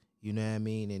pocket. You know what I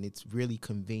mean? And it's really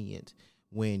convenient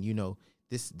when, you know,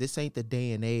 this ain't the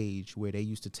day and age where they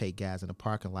used to take guys in the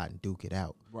parking lot and duke it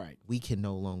out. right. We can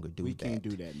no longer do We that. can't do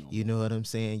that no You know what I'm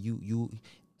saying? You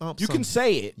thump You can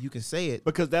say it you can say it.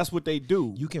 because that's what they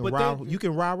do. You can But rah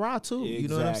too. You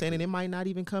know what I'm saying? Exactly. And it might not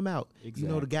even come out. You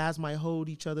know, the Exactly. guys might hold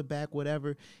each other back,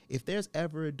 whatever. If there's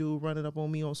ever a dude running up on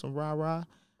me on some rah,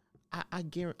 I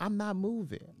guarantee I'm not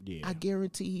moving. Yeah. I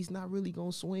guarantee he's not really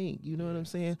gonna swing. You know what I'm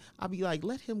saying? I'll be like,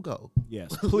 let him go.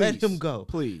 Yes, Let him go.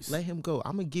 Please. Let him go.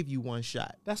 I'm gonna give you one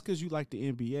shot. That's because you like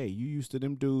the NBA. You used to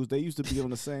them dudes. They used to be on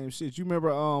the same shit. You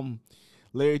remember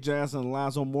Larry Johnson and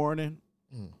Lonzo Mourning?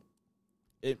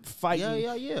 Fighting.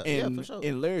 Yeah, for sure.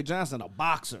 And Larry Johnson, a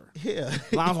boxer. Yeah.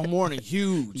 Lonzo Mourning,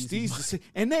 huge.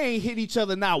 And they ain't hit each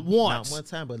other not once. Not one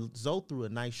time, but Zoe threw a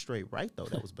nice straight right, though.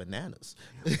 That was bananas.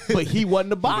 But he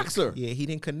wasn't a boxer. Yeah, he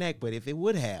didn't connect, but if it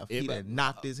would have, he'd have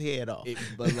knocked his head off.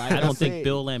 But like I don't think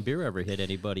Bill Laimbeer ever hit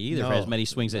anybody either for as many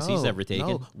swings as he's ever taken.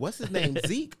 No. What's his name?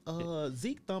 Zeke.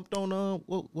 Zeke thumped on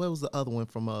what was the other one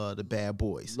from the Bad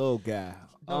Boys? Little guy.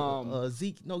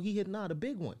 Zeke. No, he hit the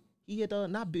big one. He hit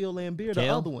not Bill Laimbeer, McHale? the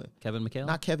other one. Kevin McHale?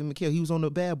 Not Kevin McHale. He was on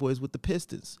the Bad Boys with the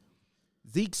Pistons.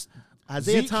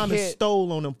 Isaiah Thomas stole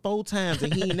on him 4 times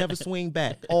and he ain't never swing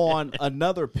back. On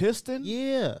another Piston?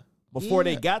 Yeah. Before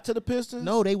they got to the Pistons?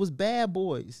 No, they was Bad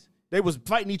Boys. They was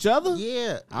fighting each other?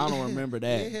 Yeah. I don't remember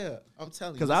that. Yeah. I'm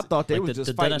telling you. Because I thought they Like was just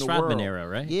the fighting Dennis the Rodman world. era,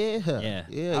 right?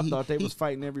 Yeah. I thought they was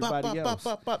fighting everybody else.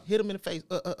 Hit him in the face.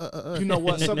 You know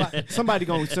what? Somebody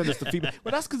gonna send us the feedback.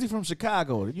 But that's because he's from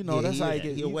Chicago. You know, that's how he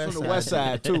get. He's from the West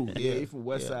Side too. Yeah, he's from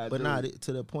West Side. But dude. not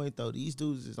to the point though. These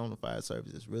dudes is on the fire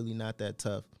service. It's really not that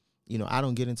tough. You know, I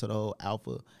don't get into the whole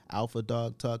alpha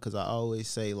dog talk because I always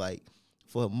say like,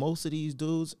 for most of these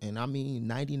dudes, and I mean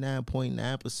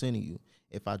 99.9% of you,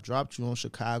 if I dropped you on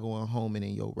Chicago and home and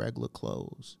in your regular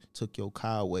clothes, took your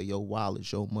car away, your wallet,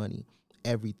 your money,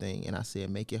 everything, and I said,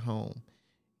 make it home,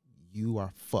 you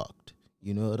are fucked.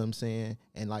 You know what I'm saying?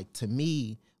 And like, to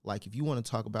me, like, if you want to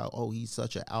talk about, oh, he's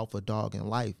such an alpha dog in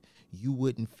life, you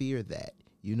wouldn't fear that.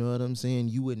 You know what I'm saying?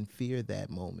 You wouldn't fear that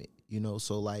moment. You know,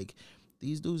 so like,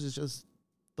 these dudes is just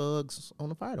thugs on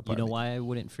the fire department. You know why I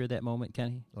wouldn't fear that moment,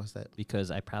 Kenny? What's that?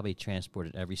 Because I probably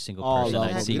transported every single All person of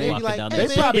I'd them. see They be walking like, down hey, the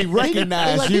They man, probably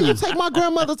recognize like, you. Did you take my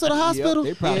grandmother to the hospital?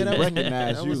 They probably that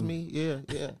recognize that was you. me.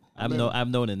 Yeah.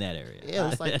 I'm known in that area. Yeah,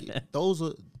 it's like those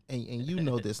are, and you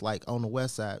know this, like on the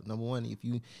west side, number one, if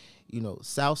you know,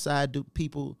 south side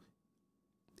people,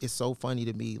 it's so funny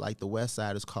to me, like the west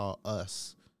side is called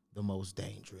us the most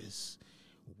dangerous.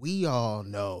 We all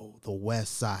know the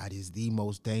west side is the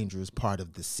most dangerous part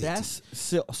of the city. That's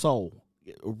so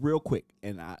real quick,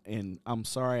 and I'm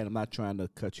sorry, and I'm not trying to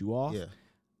cut you off. Yeah.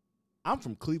 I'm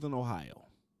from Cleveland, Ohio.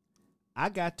 I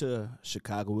got to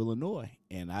Chicago, Illinois,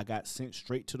 and I got sent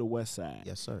straight to the west side.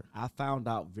 Yes, sir. I found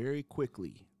out very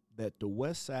quickly that the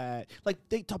west side, like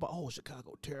they talk about, oh,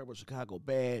 Chicago terrible, Chicago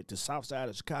bad, the south side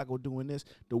of Chicago doing this.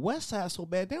 The west side so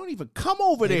bad, they don't even come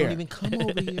over They there. don't even come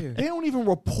over here. They don't even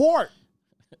report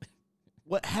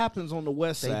what happens on the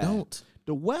west They side. don't.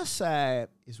 The west side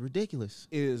It's ridiculous.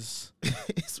 is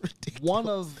It's ridiculous. one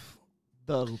of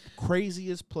the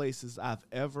craziest places I've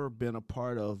ever been a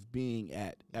part of being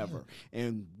at ever.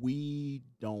 And we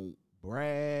don't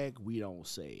brag. We don't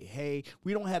say, hey,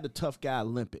 we don't have the tough guy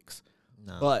Olympics.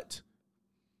 No. But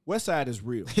west side is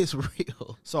real. It's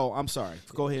real. So I'm sorry.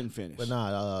 Go ahead and finish. But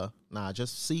nah,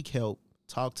 just seek help.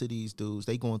 Talk to these dudes.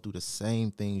 They going through the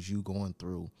same things you going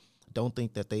through. Don't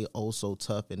think that they so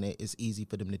tough and that it's easy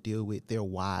for them to deal with. Their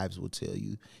wives will tell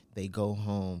you. They go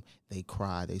home, they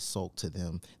cry, they sulk to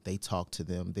them, they talk to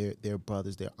them. Their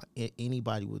brothers,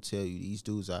 anybody will tell you these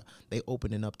dudes they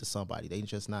opening up to somebody. They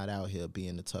just not out here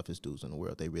being the toughest dudes in the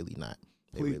world. They really not.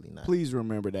 Please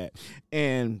remember that.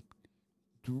 And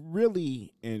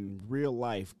really, in real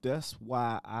life, that's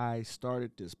why I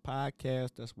started this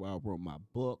podcast. That's why I wrote my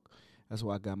book. That's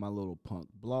why I got my little punk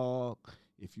blog.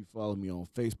 If you follow me on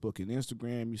Facebook and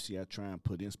Instagram, you see I try and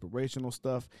put inspirational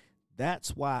stuff.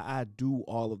 That's why I do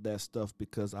all of that stuff,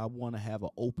 because I want to have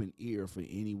an open ear for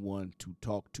anyone to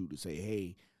talk to say,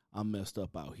 hey, I'm messed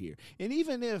up out here. And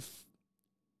even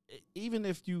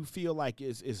if you feel like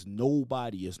it's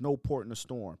nobody, it's no port in the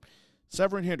storm,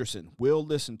 Severin Henderson will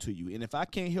listen to you. And if I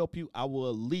can't help you, I will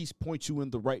at least point you in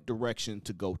the right direction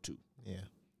to go to. Yeah.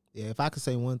 If I could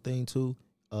say one thing too,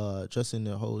 just in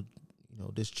the whole,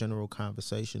 this general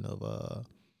conversation of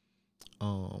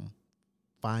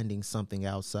finding something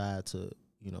outside to,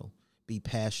 be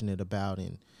passionate about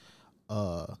and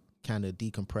kind of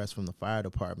decompress from the fire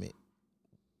department.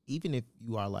 Even if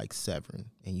you are like Severin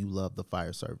and you love the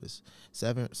fire service,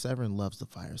 Severin loves the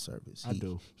fire service. I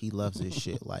do. He loves this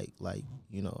shit. Like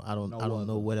I don't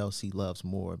know what else he loves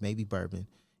more. Maybe bourbon.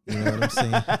 You know what I'm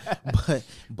saying?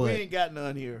 But we ain't got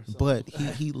none here. So. But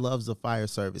he loves the fire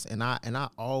service, and I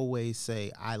always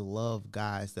say I love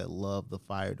guys that love the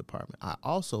fire department. I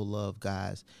also love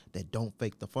guys that don't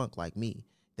fake the funk like me,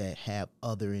 that have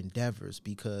other endeavors,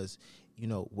 because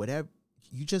whatever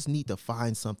you just need to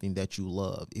find something that you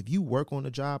love. If you work on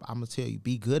a job, I'm gonna tell you,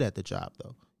 be good at the job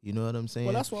though. You know what I'm saying?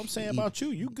 Well, that's what I'm saying about you.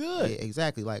 You good. Yeah,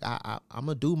 exactly. Like I'm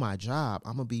gonna do my job.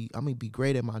 I'm gonna be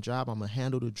great at my job. I'm gonna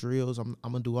handle the drills. I'm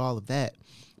gonna do all of that.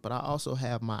 But I also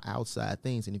have my outside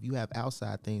things, and if you have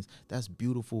outside things, that's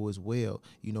beautiful as well.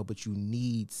 You know, but you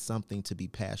need something to be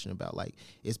passionate about. Like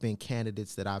it's been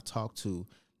candidates that I've talked to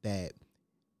that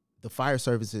the fire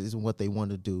service isn't what they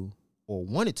want to do or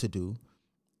wanted to do,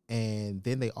 and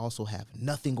then they also have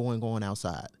nothing going on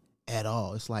outside at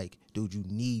all. It's like, dude, you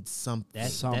need something.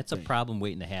 That's a problem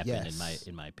waiting to happen. Yes,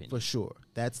 in my opinion, for sure.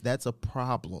 That's a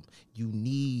problem. You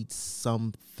need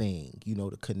something, you know,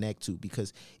 to connect to,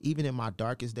 because even in my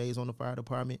darkest days on the fire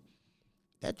department,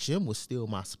 that gym was still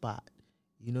my spot.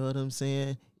 You know what I'm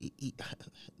saying?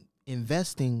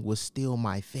 Investing was still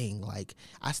my thing. Like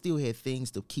I still had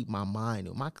things to keep my mind.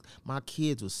 My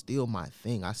kids was still my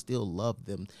thing. I still loved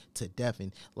them to death.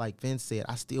 And like Vince said,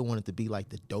 I still wanted to be like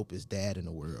the dopest dad in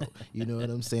the world. You know what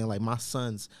I'm saying? Like my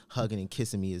son's hugging and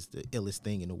kissing me is the illest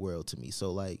thing in the world to me.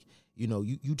 So like, you know,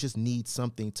 you just need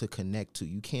something to connect to.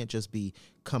 You can't just be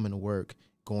coming to work,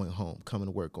 going home, coming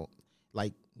to work, going,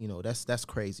 like, you know, that's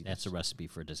crazy. That's a recipe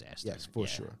for disaster. Yes, for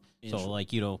sure. So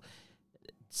like, you know,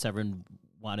 Severin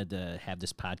wanted to have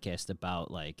this podcast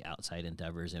about like outside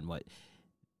endeavors, and what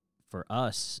for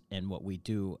us and what we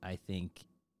do, I think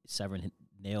Severin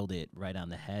nailed it right on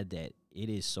the head, that it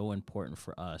is so important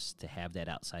for us to have that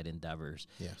outside endeavors.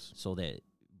 Yes. So that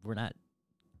we're not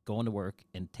going to work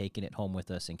and taking it home with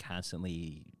us and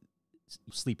constantly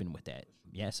sleeping with that.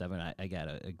 Yeah, Severin, I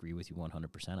gotta agree with you 100%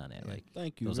 on that. Yeah. Like,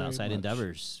 Thank you. those very outside much.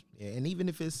 endeavors. Yeah, and even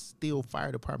if it's still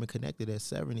fire department connected as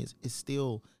Severin is, it's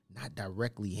still not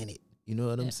directly in it. You know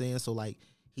what I'm saying? So like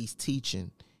he's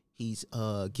teaching, he's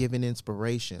giving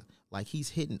inspiration, like he's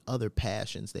hitting other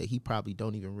passions that he probably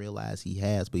don't even realize he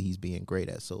has, but he's being great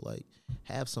at. So like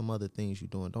have some other things you're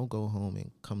doing. Don't go home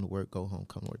and come to work, go home,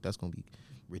 come to work. That's gonna be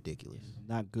ridiculous.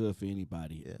 Not good for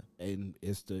anybody. Yeah. And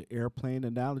it's the airplane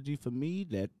analogy for me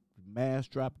that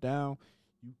mask drop down.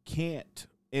 You can't,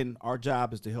 and our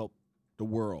job is to help the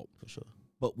world, For sure.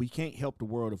 but we can't help the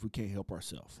world if we can't help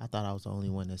ourselves. I thought I was the only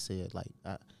one that said, like,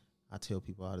 I tell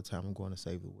people all the time, I'm going to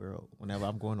save the world. Whenever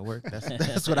I'm going to work,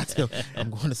 that's what I tell. I'm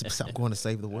going to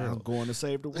save the I'm world. going to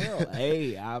save the world.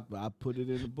 Hey, I put it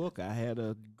in the book. I had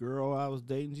a girl I was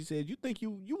dating. She said, "You think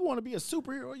you want to be a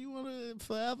superhero? You want to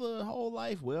forever, whole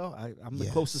life?" Well, I'm the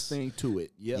Yes. closest thing to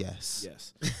it. Yep.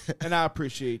 Yes. And I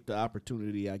appreciate the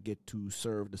opportunity I get to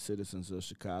serve the citizens of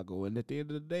Chicago. And at the end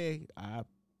of the day, I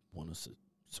want to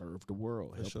serve the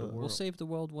world, help sure. the We'll world. save the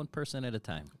world one person at a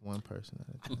time. One person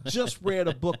at a time. Just read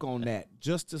a book on that.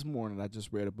 Just this morning, I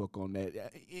just read a book on that.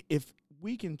 If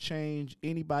we can change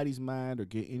anybody's mind or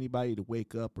get anybody to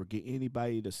wake up or get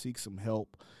anybody to seek some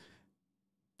help,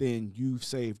 then you've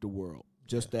saved the world.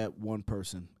 Just that one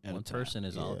person at One a time. person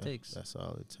is all it Yeah, takes. That's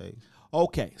all it takes.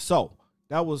 Okay, so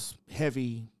that was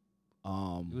heavy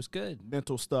It was good.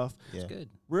 mental stuff. Yeah. It's good.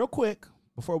 Real quick,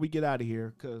 before we get out of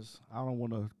here, because I don't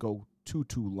want to go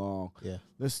too long. Yeah.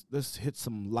 Let's hit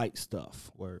some light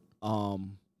stuff. Word.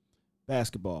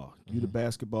 Basketball. You the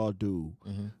basketball dude.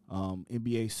 Mm-hmm.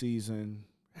 NBA season.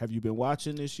 Have you been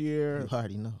watching this year? You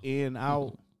already know. In,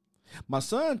 out. My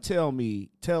son tells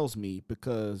me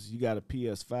because you got a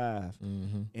PS5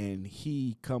 Mm-hmm. and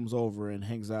he comes over and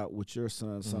hangs out with your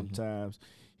son sometimes.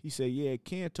 He said, "Yeah,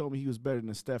 Ken told me he was better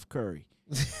than Steph Curry."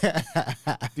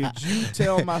 Did you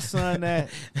tell my son that?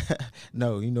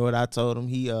 No, you know what I told him?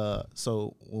 He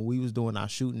so when we was doing our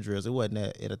shooting drills, it wasn't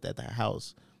at the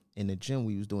house. In the gym,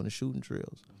 we was doing the shooting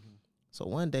drills. So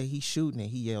one day he's shooting and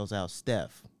he yells out,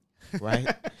 "Steph," right?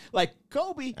 Like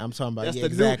Kobe. I'm talking about That's yeah, the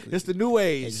exactly. new. It's the new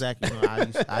age. Exactly. You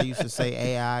know, I used to say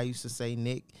AI, I used to say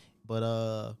Nick, but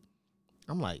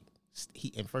I'm like,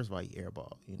 and first of all, he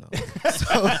airball, you know.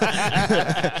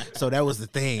 So that was the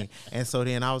thing. And so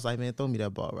then I was like, man, throw me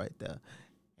that ball right there.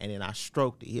 And then I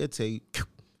stroked it. He'll tell you.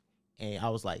 And I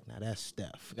was like, now that's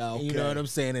Steph. Okay. You know what I'm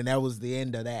saying? And that was the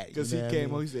end of that. Because you he know what I came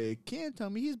mean? on, he said, "Ken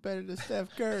told me he's better than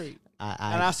Steph Curry."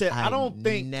 And I said, I don't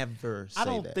think- never say I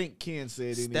don't that. think Ken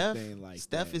said Steph, anything like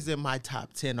Steph that. is in my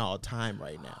top 10 all time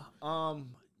right now.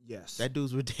 Yes. That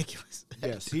dude's ridiculous.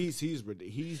 Yes, he's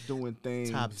doing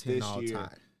things Top 10 this all year.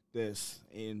 time.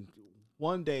 And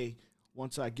one day,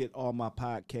 once I get all my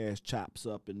podcast chops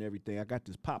up and everything, I got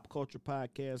this pop culture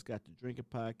podcast, got the drinking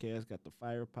podcast, got the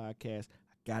fire podcast.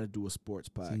 I got to do a sports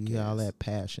So podcast. you got all that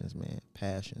passions, man.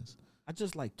 Passions. I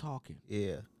just like talking.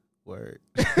 Yeah. Word.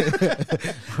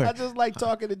 I just like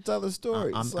talking and telling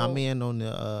stories. I'm in on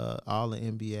the all the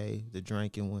NBA, the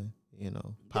drinking one.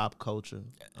 pop culture.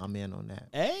 I'm in on that.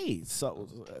 Hey, so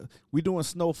we doing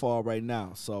Snowfall right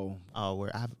now. So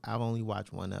where I've only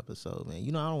watched one episode, man.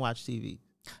 I don't watch TV.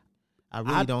 I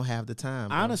really don't have the time.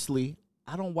 Bro. Honestly,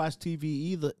 I don't watch TV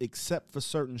either, except for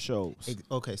certain shows.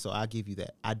 Okay, so I'll give you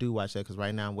that. I do watch that because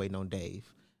right now I'm waiting on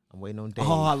Dave.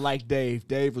 Oh, I like Dave.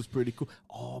 Dave was pretty cool.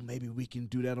 Oh, maybe we can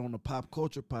do that on the Pop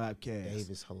Culture Podcast.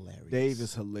 Dave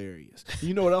is hilarious.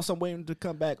 You know what else I'm waiting to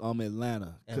come back?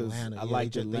 Atlanta. Atlanta. I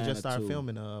like Atlanta. They just started too.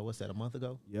 filming, what's that, a month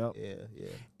ago? Yep. Yeah.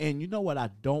 And you know what I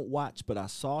don't watch, but I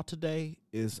saw today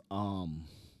is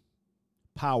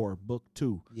Power Book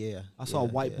 2. Yeah. I saw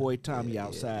White Boy Tommy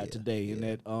outside today in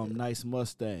that nice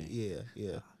Mustang.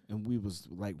 Yeah. And we was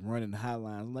like running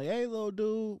highline. I'm like, hey, little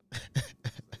dude.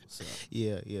 So,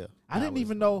 yeah. I didn't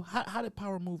even know how did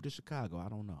Power move to Chicago. I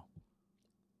don't know.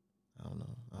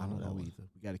 I don't know either.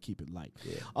 We got to keep it light.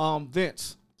 Yeah.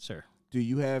 Vince, Sir. do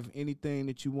you have anything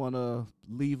that you want to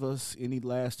leave us? Any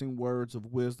lasting words of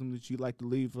wisdom that you'd like to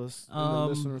leave us and the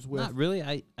listeners with? Not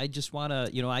really. I just want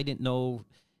to, I didn't know,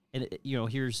 and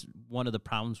here's one of the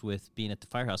problems with being at the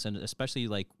firehouse, and especially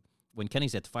like when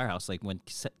Kenny's at the firehouse, like when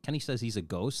Kenny says he's a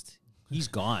ghost, he's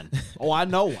gone. Oh, I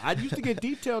know. I used to get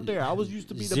detailed there. I was used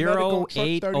to be the medical truck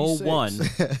 0801.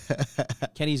 36.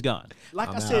 Kenny's gone. Like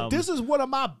I said, this is one of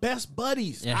my best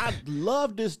buddies. Yeah. I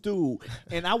love this dude.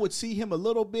 And I would see him a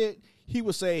little bit. He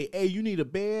would say, hey, you need a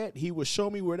bed. He would show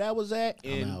me where that was at.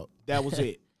 And that was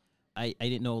it. I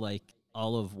didn't know like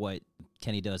all of what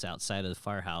Kenny does outside of the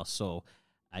firehouse. So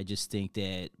I just think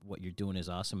that what you're doing is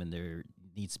awesome. And there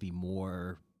needs to be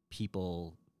more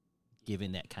people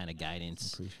giving that kind of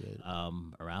guidance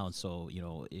around. So,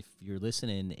 if you're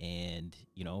listening and,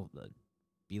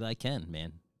 be like Ken,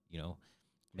 man,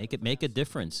 make a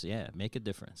difference. Yeah, make a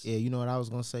difference. Yeah, you know what I was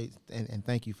going to say, and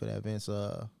thank you for that, Vince.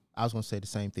 I was going to say the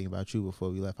same thing about you before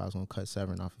we left. I was going to cut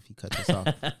Severin off if he cut this off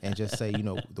and just say,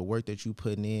 the work that you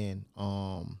putting in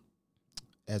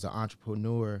as an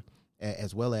entrepreneur,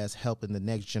 as well as helping the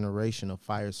next generation of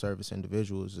fire service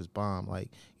individuals is bomb. Like,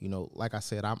 like I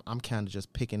said, I'm kind of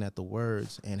just picking at the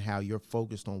words and how you're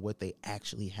focused on what they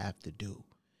actually have to do.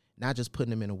 Not just putting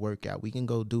them in a workout. We can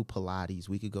go do Pilates.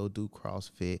 We could go do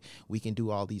CrossFit. We can do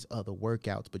all these other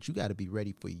workouts, but you got to be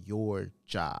ready for your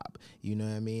job. You know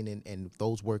what I mean? And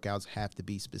those workouts have to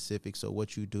be specific. So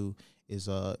what you do is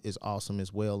awesome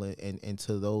as well. And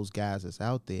to those guys that's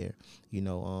out there,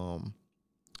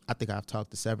 I think I've talked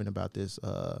to Severin about this.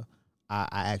 I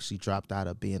actually dropped out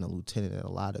of being a lieutenant, and a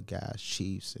lot of guys,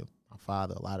 chiefs, and my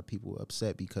father, a lot of people were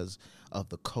upset because of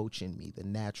the coach in me, the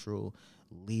natural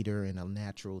leader and a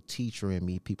natural teacher in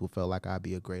me. People felt like I'd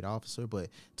be a great officer. But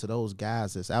to those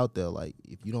guys that's out there, like,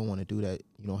 if you don't want to do that,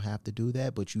 you don't have to do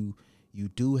that. But you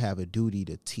do have a duty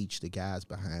to teach the guys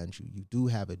behind you. You do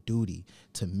have a duty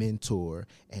to mentor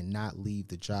and not leave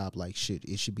the job like shit.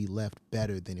 It should be left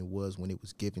better than it was when it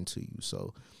was given to you.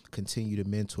 So continue to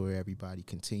mentor everybody.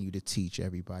 Continue to teach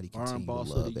everybody. Continue to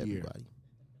love everybody.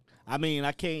 I mean,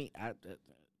 I can't.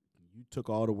 You took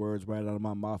all the words right out of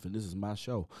my mouth, and this is my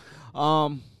show.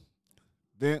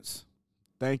 Vince,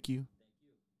 thank you.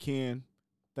 Ken,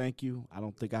 thank you. I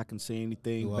don't think I can say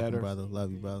anything You're better. Welcome, brother.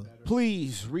 Love you, brother.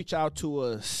 Please reach out to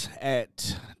us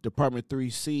at Department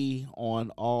 3C on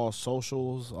all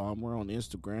socials. We're on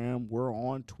Instagram. We're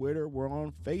on Twitter. We're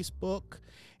on Facebook.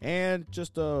 And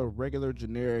just a regular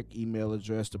generic email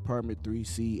address,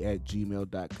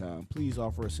 department3c@gmail.com. Please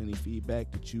offer us any feedback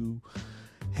that you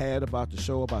had about the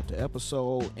show, about the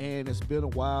episode. And it's been a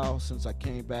while since I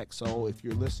came back, so if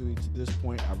you're listening to this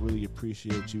point, I really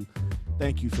appreciate you.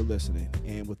 Thank you for listening.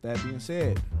 And with that being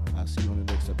said, I'll see you on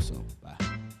the next episode.